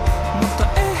 Mutta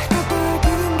ehkä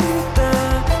tääkin riittää.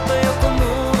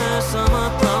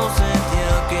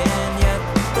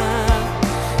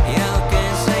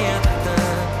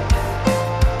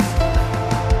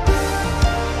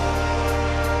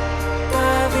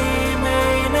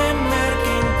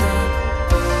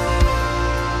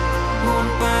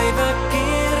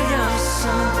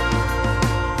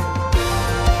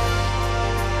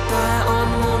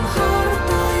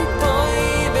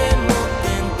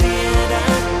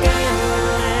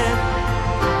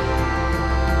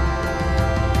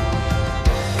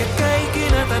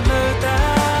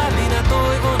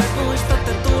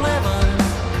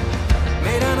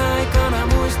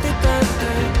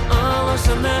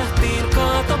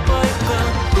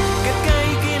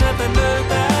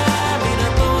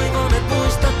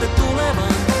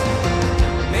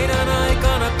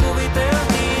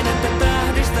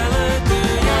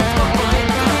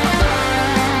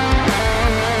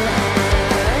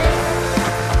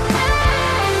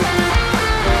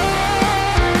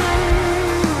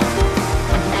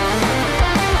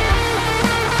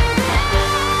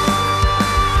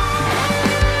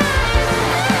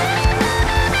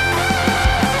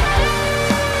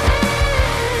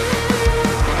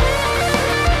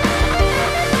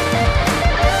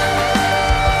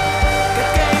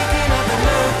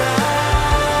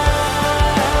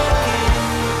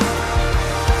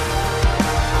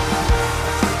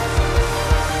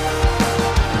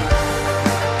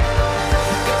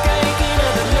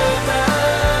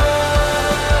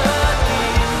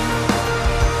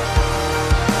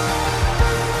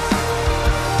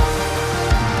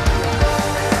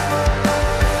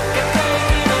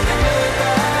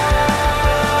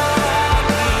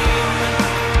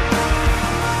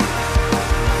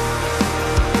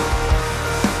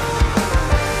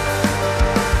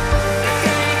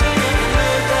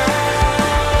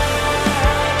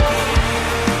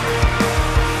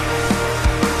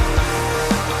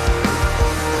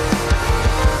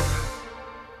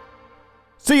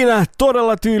 Siinä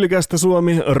todella tyylikästä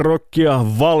suomi-rockia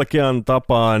valkean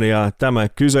tapaan ja tämä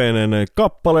kyseinen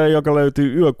kappale, joka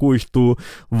löytyy Yökuihtuu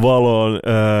valoon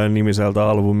nimiseltä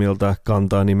albumilta,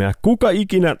 kantaa nimeä Kuka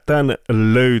ikinä tän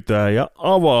löytää ja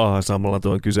avaa samalla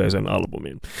tuon kyseisen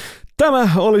albumin. Tämä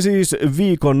oli siis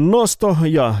viikon nosto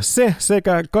ja se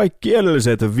sekä kaikki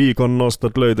edelliset viikon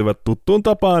nostot löytyvät tuttuun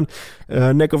tapaan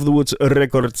Neck of the Woods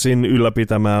Recordsin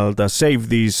ylläpitämältä Save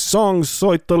These Songs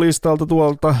 -soittolistalta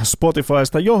tuolta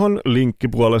Spotifysta, johon linkki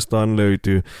puolestaan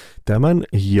löytyy tämän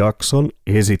jakson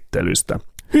esittelystä.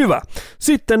 Hyvä.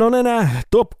 Sitten on enää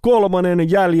top 3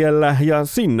 jäljellä ja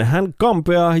sinnehän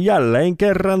kampeaa jälleen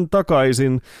kerran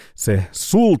takaisin se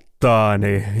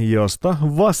sulttaani, josta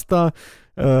vastaa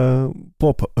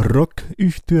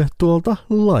pop-rock-yhtye tuolta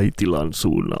Laitilan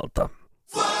suunnalta.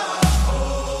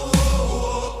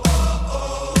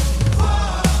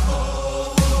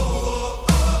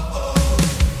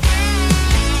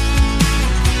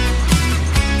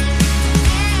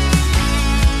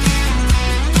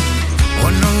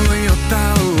 On ollut jo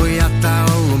taulu ja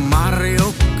taulu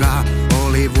Marjukka.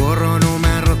 Oli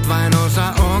vuoronumerot vain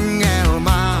osa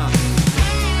ongelmaa.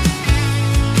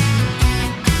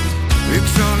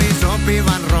 Yksi oli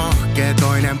sopivan rohkea,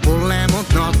 toinen pulle mut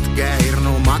notke.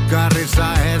 Irnu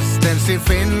makkarissa estensi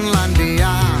Finlandia.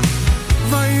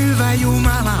 Voi hyvä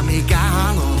Jumala, mikä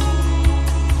haloo,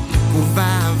 kun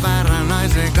vähän väärän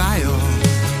naisen kajo.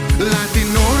 Lähti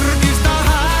nurkista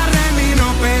haremmin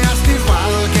nopeasti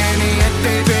valkeni,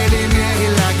 ettei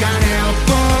pelimiehilläkään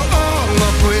helppoa oo.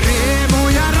 Loppui riemu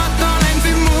ja rotto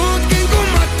lensi muutkin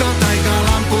kun matto.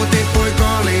 Taikalampu tippui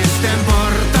kolisten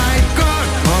portaikkoon.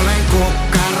 Olen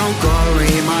kukkaron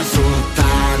kolima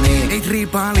sulttaani. Ei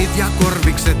tripaalit ja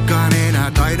korviksetkaan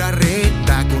enää taida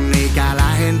riittää, kun ikä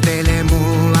lähentelee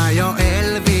mulla jo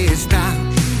Elvistä.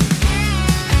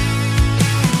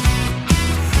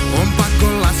 On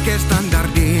pakko laskea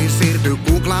standardiin, siirtyy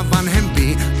Googlan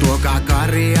vanhempiin. Tuokaa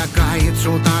Kari ja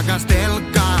Kaitsu takas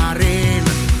telkkariin.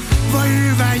 Voi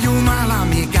hyvä Jumala,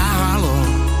 mikä haloo,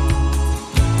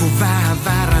 kun vähän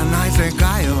väärän naisen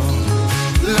kajo.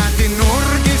 Lähti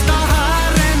nurkista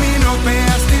haremmin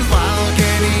nopeasti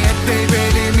valkeni, ettei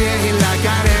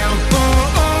pelimiehilläkään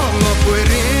helppoa oo. Loppui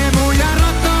riemu ja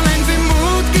rotto lensi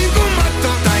muutkin kun matto.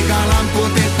 Taikalampu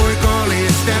tippui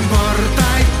kolisten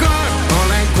portaikkoon.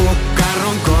 Olen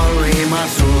kukkaron kolima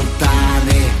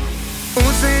sulttaani.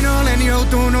 Usein olen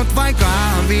joutunut vain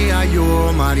kahvia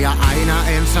juomaan ja aina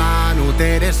en saanut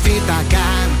edes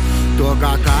sitäkään.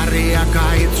 Tuokaa Kari ja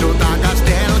Kaitsu takas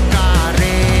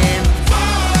telkkariin.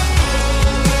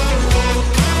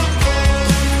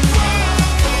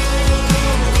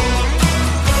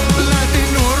 Lähti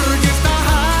nurkista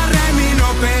haremmin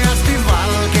nopeasti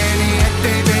valkeni,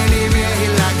 ettei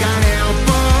pelimiehilläkään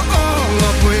helppoa oo.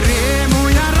 Loppui riemu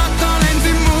ja rotto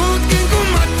lensi muutkin kun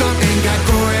matto. Enkä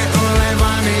koe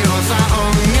olevani osa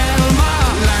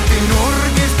ongelmaa. Lähti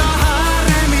nurkista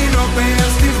haremmin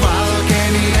nopeasti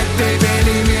valkeni, ettei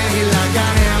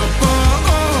pelimiehilläkään helppoa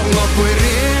oo. Loppui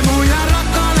riemu ja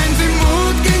rotto lensi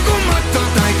muutkin kun matto.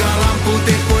 Taikalampu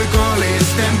tippui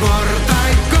kolisten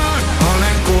portaikkoon.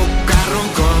 Olen kukkaron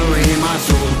kolima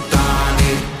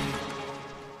sulttaani.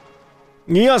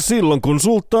 Ja silloin kun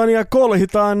sulttaania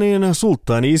kolhitaan, niin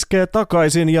sulttaani iskee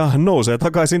takaisin ja nousee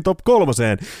takaisin top 3.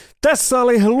 Tässä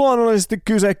oli luonnollisesti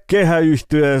kyse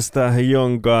kehäyhtyeestä,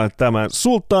 jonka tämä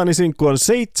sulttaanisinkku on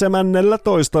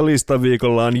 17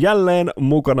 listaviikollaan jälleen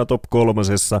mukana top 3.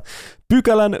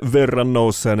 pykälän verran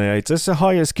nousseena ja itse asiassa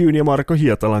Haieskyyn ja Marko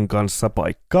Hietalan kanssa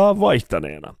paikkaa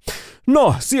vaihtaneena.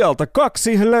 No, sieltä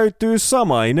 2 löytyy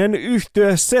samainen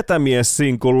yhtye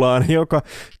Setämies-sinkullaan, joka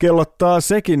kellottaa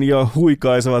sekin jo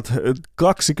huikaisevat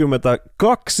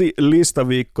 22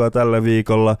 listaviikkoa tällä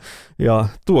viikolla. Ja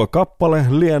tuo kappale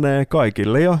lienee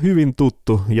kaikille jo hyvin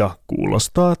tuttu ja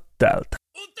kuulostaa tältä.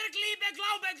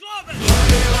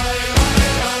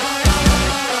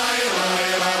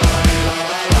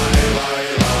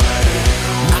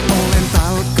 Mä olen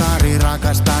talkkari,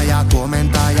 rakastaja,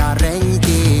 komentaja,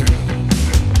 renki.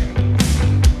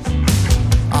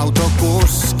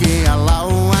 Autokuski ja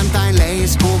lauantain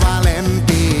leiskuva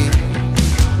lempi.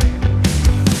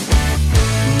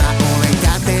 Mä olen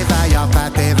kätevä ja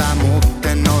pätevä,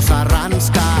 mutten osaa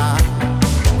ranskaa.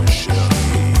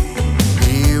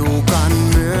 Hiukan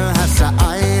myöhässä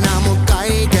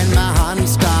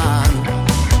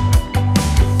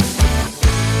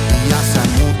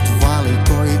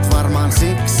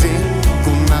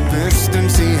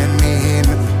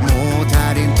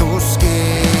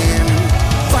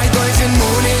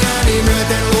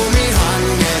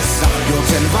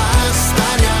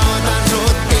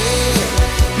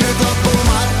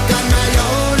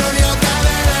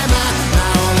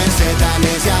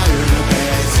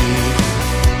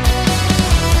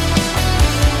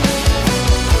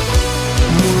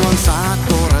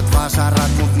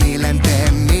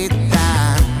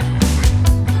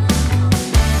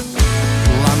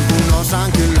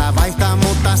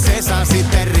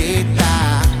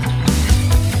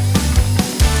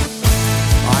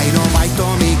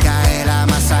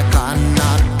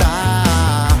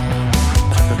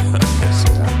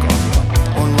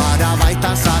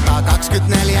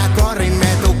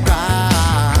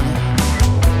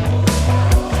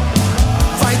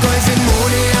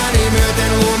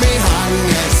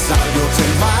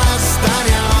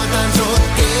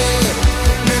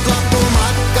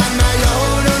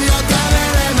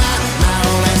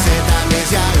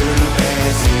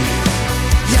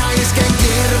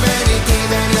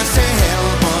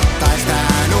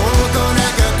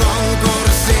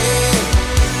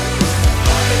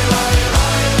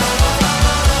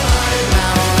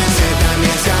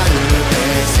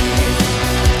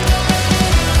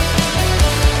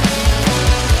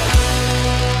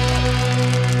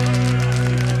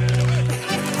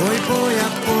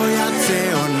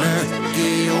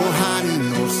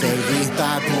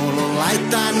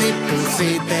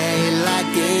vuosi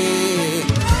teilläkin.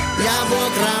 Ja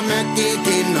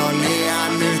vuokramökkikin on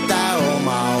liian yhtä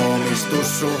oma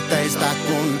omistussuhteista,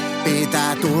 kun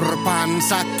pitää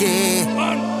turpansakin.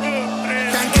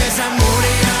 Tän kesän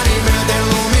muliani myöten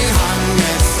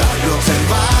lumihangessa juoksen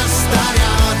vastaan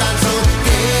ja otan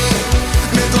sutkin.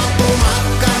 Nyt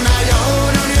loppumatka mä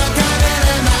joudun jo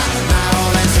kävelemään. Mä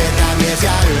olen setämies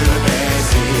ja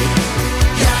ylpeesi.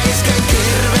 Ja isken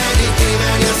kirveeni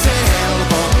kiven, jos se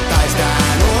helpottais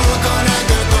tän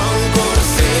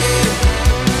ulkonäkökonkurssiin.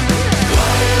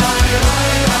 Lai lai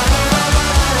lai lai lai lai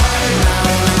lai. Mä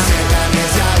olen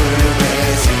setämies ja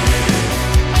ylpeesi.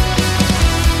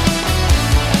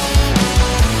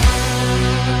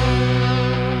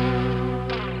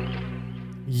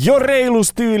 Jo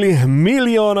reilusti yli 1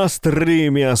 miljoona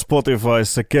striimiä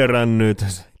Spotifyssa kerännyt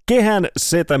kehän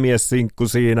setämies-sinkku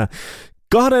siinä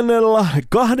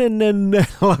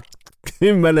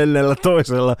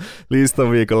 12.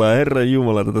 listaviikolla. Herran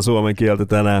jumala tätä suomen kieltä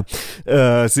tänään.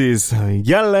 Siis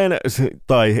jälleen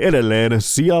tai edelleen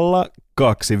sijalla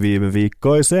 2 viime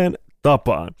viikkoiseen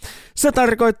tapaan. Se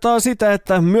tarkoittaa sitä,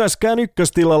 että myöskään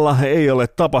ykköstilalla ei ole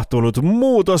tapahtunut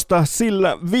muutosta,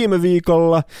 sillä viime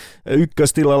viikolla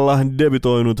ykköstilalla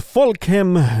debytoinut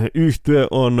Folkhem-yhtye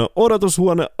on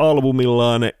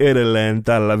Odotushuone-albumillaan edelleen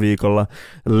tällä viikolla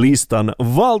listan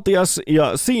valtias,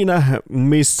 ja siinä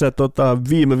missä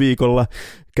viime viikolla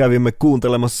kävimme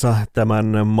kuuntelemassa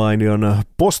tämän mainion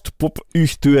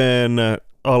post-pop-yhtyeen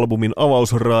albumin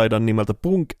avausraidan nimeltä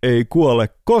Punk ei kuole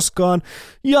koskaan.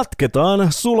 Jatketaan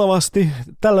sulavasti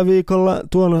tällä viikolla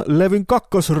tuon levyn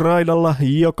kakkosraidalla,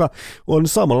 joka on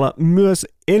samalla myös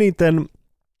eniten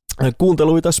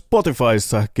kuunteluita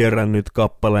Spotifyssa kerännyt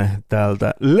kappale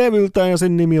tältä levyltä, ja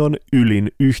sen nimi on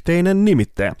Ylin yhteinen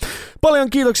nimittäjä. Paljon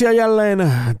kiitoksia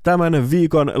jälleen tämän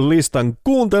viikon listan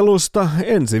kuuntelusta.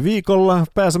 Ensi viikolla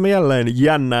pääsemme jälleen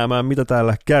jännäämään, mitä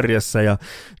täällä kärjessä ja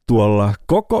tuolla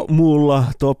koko muulla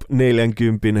top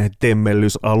 40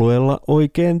 temmellysalueella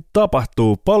oikein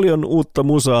tapahtuu. Paljon uutta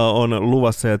musaa on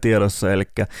luvassa ja tiedossa, eli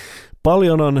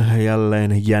paljon on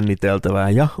jälleen jänniteltävää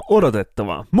ja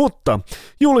odotettavaa. Mutta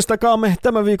juhlistakaamme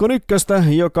tämän viikon ykköstä,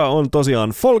 joka on tosiaan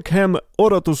Folkhem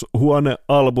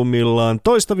Odotushuone-albumillaan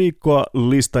toista viikkoa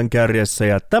listan kärjessä,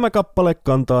 ja tämä kappale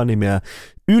kantaa nimeä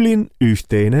Ylin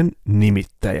yhteinen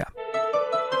nimittäjä.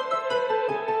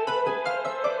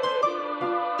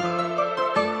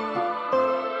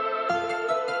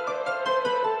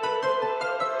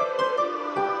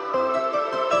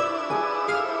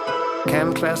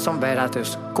 Chemtrails on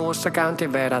vedätys, kuussa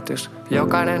käyntivedätys.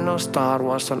 Jokainen uusi Star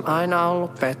Wars on aina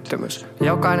ollut pettymys.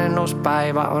 Jokainen uusi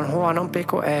päivä on huonompi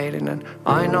kuin eilinen.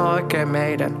 Ainoa oikein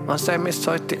meidän on se, missä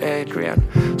soitti Adrian.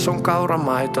 Sun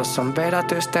kauramaitoss on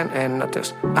vedätysten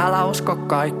ennätys. Älä usko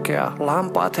kaikkea,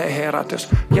 lampaat hei herätys.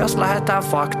 Jos lähdetään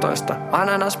faktoista,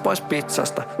 ananas pois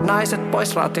pizzasta. Naiset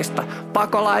pois ratista,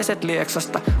 pakolaiset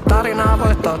Lieksasta. Tarinaa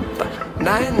voi totta,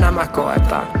 näin nämä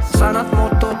koetaan. Sanat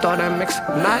muuttuu todemmiksi,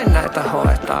 näin näitä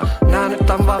hoetaan. Nää nyt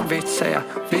on vaan vitsejä,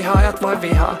 vihaajat voi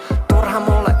vihaa. Turha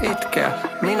mulle itkeä,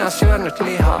 minä syön nyt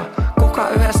lihaa. Kuka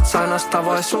yhdestä sanasta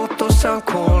voi suuttua, se on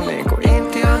cool. Niin kuin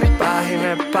intiaani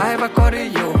päähinen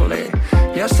päiväkodin juhliin.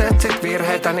 Jos etsit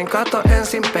virheitä, niin kato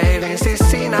ensin peiliin. Siis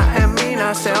sinä en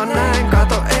minä, se on näin,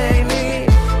 kato ei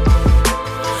niin.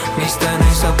 Mistä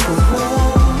ei saa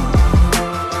puhua,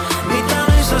 mitä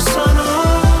ei saa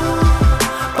sanoa,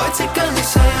 paitsi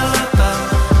kännissä ja läpää.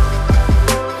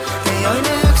 Ei aina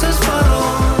jaksas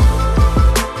varoa,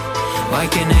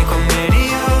 vaikeneeko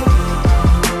media,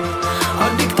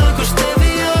 addiktoiko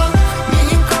stevia,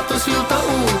 mihin katos ilta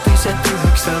uutiset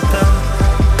 9.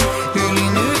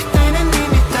 Ylin yhteinen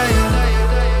nimittäjä.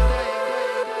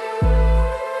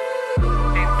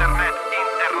 Internet.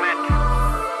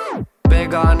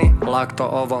 Vegaani,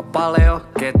 lakto-ovo, paleo,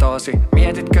 ketoosi.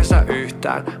 Mietitkö sä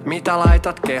yhtään, mitä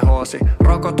laitat kehoosi?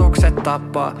 Rokotukset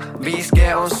tappaa,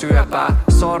 5G on syöpää.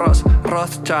 Soros,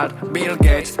 Rothschild, Bill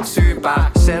Gates,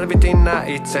 syypää. Selvitin nää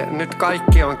itse, nyt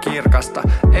kaikki on kirkasta.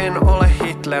 En ole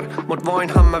Hitler, mut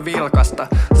voinhan mä vilkasta.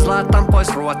 Zlatan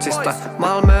pois Ruotsista,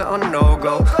 Malmö on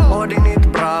no-go.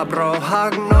 Odinit bra bro,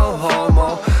 hug no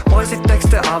homo. Voisitteks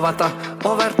te avata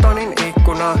Overtonin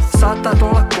ikkunaa? Saattaa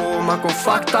tulla kuuma, kun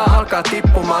faktaa alkaa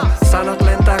tippumaan. Sanot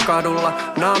lentää kadulla,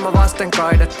 naama vasten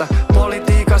kaidetta.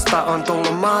 Politiikasta on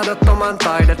tullut mahdottoman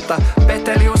taidetta.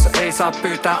 Petelius ei saa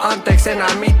pyytää anteeksi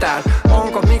enää mitään.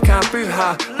 Onko mikään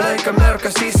pyhää? Löikö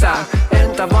mörkö sisään?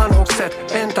 Entä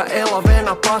vanhukset? Entä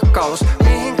elovena pakkaus?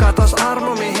 Mihin katos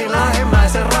armo, mihin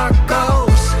lähimmäisen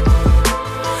rakkaus?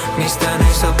 Mistään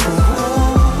ei saa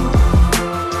puhua,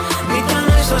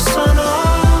 mitä ei saa sanoa,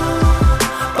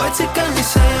 paitsi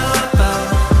kännissä ja läpää.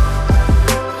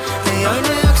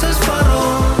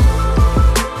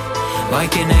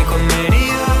 Valiko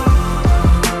media?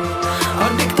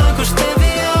 Addiktoiko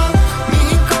stevia?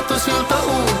 Mihin katosilta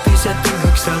uutiset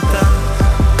 9?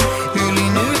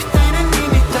 Ylin yhteinen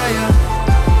nimittäjä.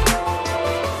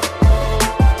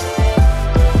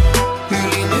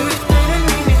 Ylin yhteinen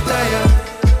nimittäjä.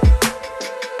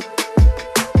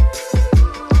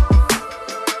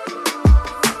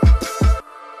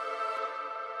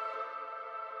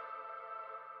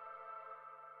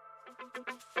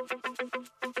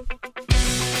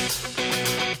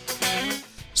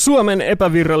 Suomen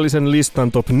epävirallisen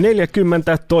listan top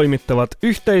 40 toimittavat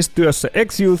yhteistyössä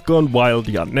X-Youth Gone Wild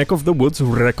ja Neck of the Woods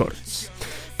Records.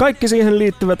 Kaikki siihen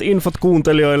liittyvät infot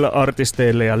kuuntelijoille,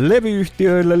 artisteille ja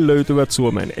levyyhtiöille löytyvät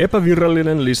Suomen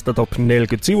epävirallinen lista top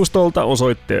 40 sivustolta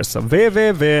osoitteessa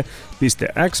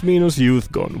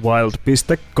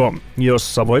www.x-youthgonewild.com,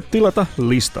 jossa voit tilata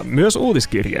listan myös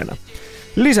uutiskirjeena.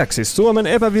 Lisäksi Suomen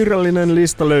epävirallinen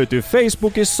lista löytyy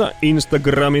Facebookissa,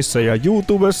 Instagramissa ja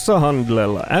YouTubessa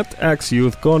handlella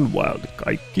 @xyouthgonewild,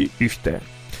 kaikki yhteen.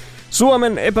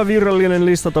 Suomen epävirallinen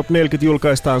lista top 40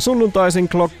 julkaistaan sunnuntaisin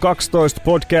Clock 12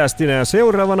 podcastina ja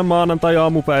seuraavana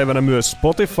maanantai-aamupäivänä myös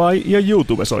Spotify- ja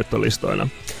YouTube-soittolistoina.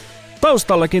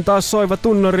 Taustallakin taas soiva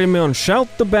tunnarimme on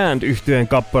Shout the Band -yhtyeen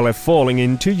kappale Falling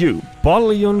Into You.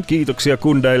 Paljon kiitoksia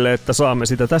kundeille, että saamme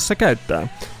sitä tässä käyttää.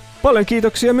 Paljon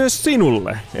kiitoksia myös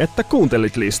sinulle, että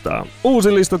kuuntelit listaa.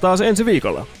 Uusi lista taas ensi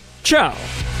viikolla. Ciao!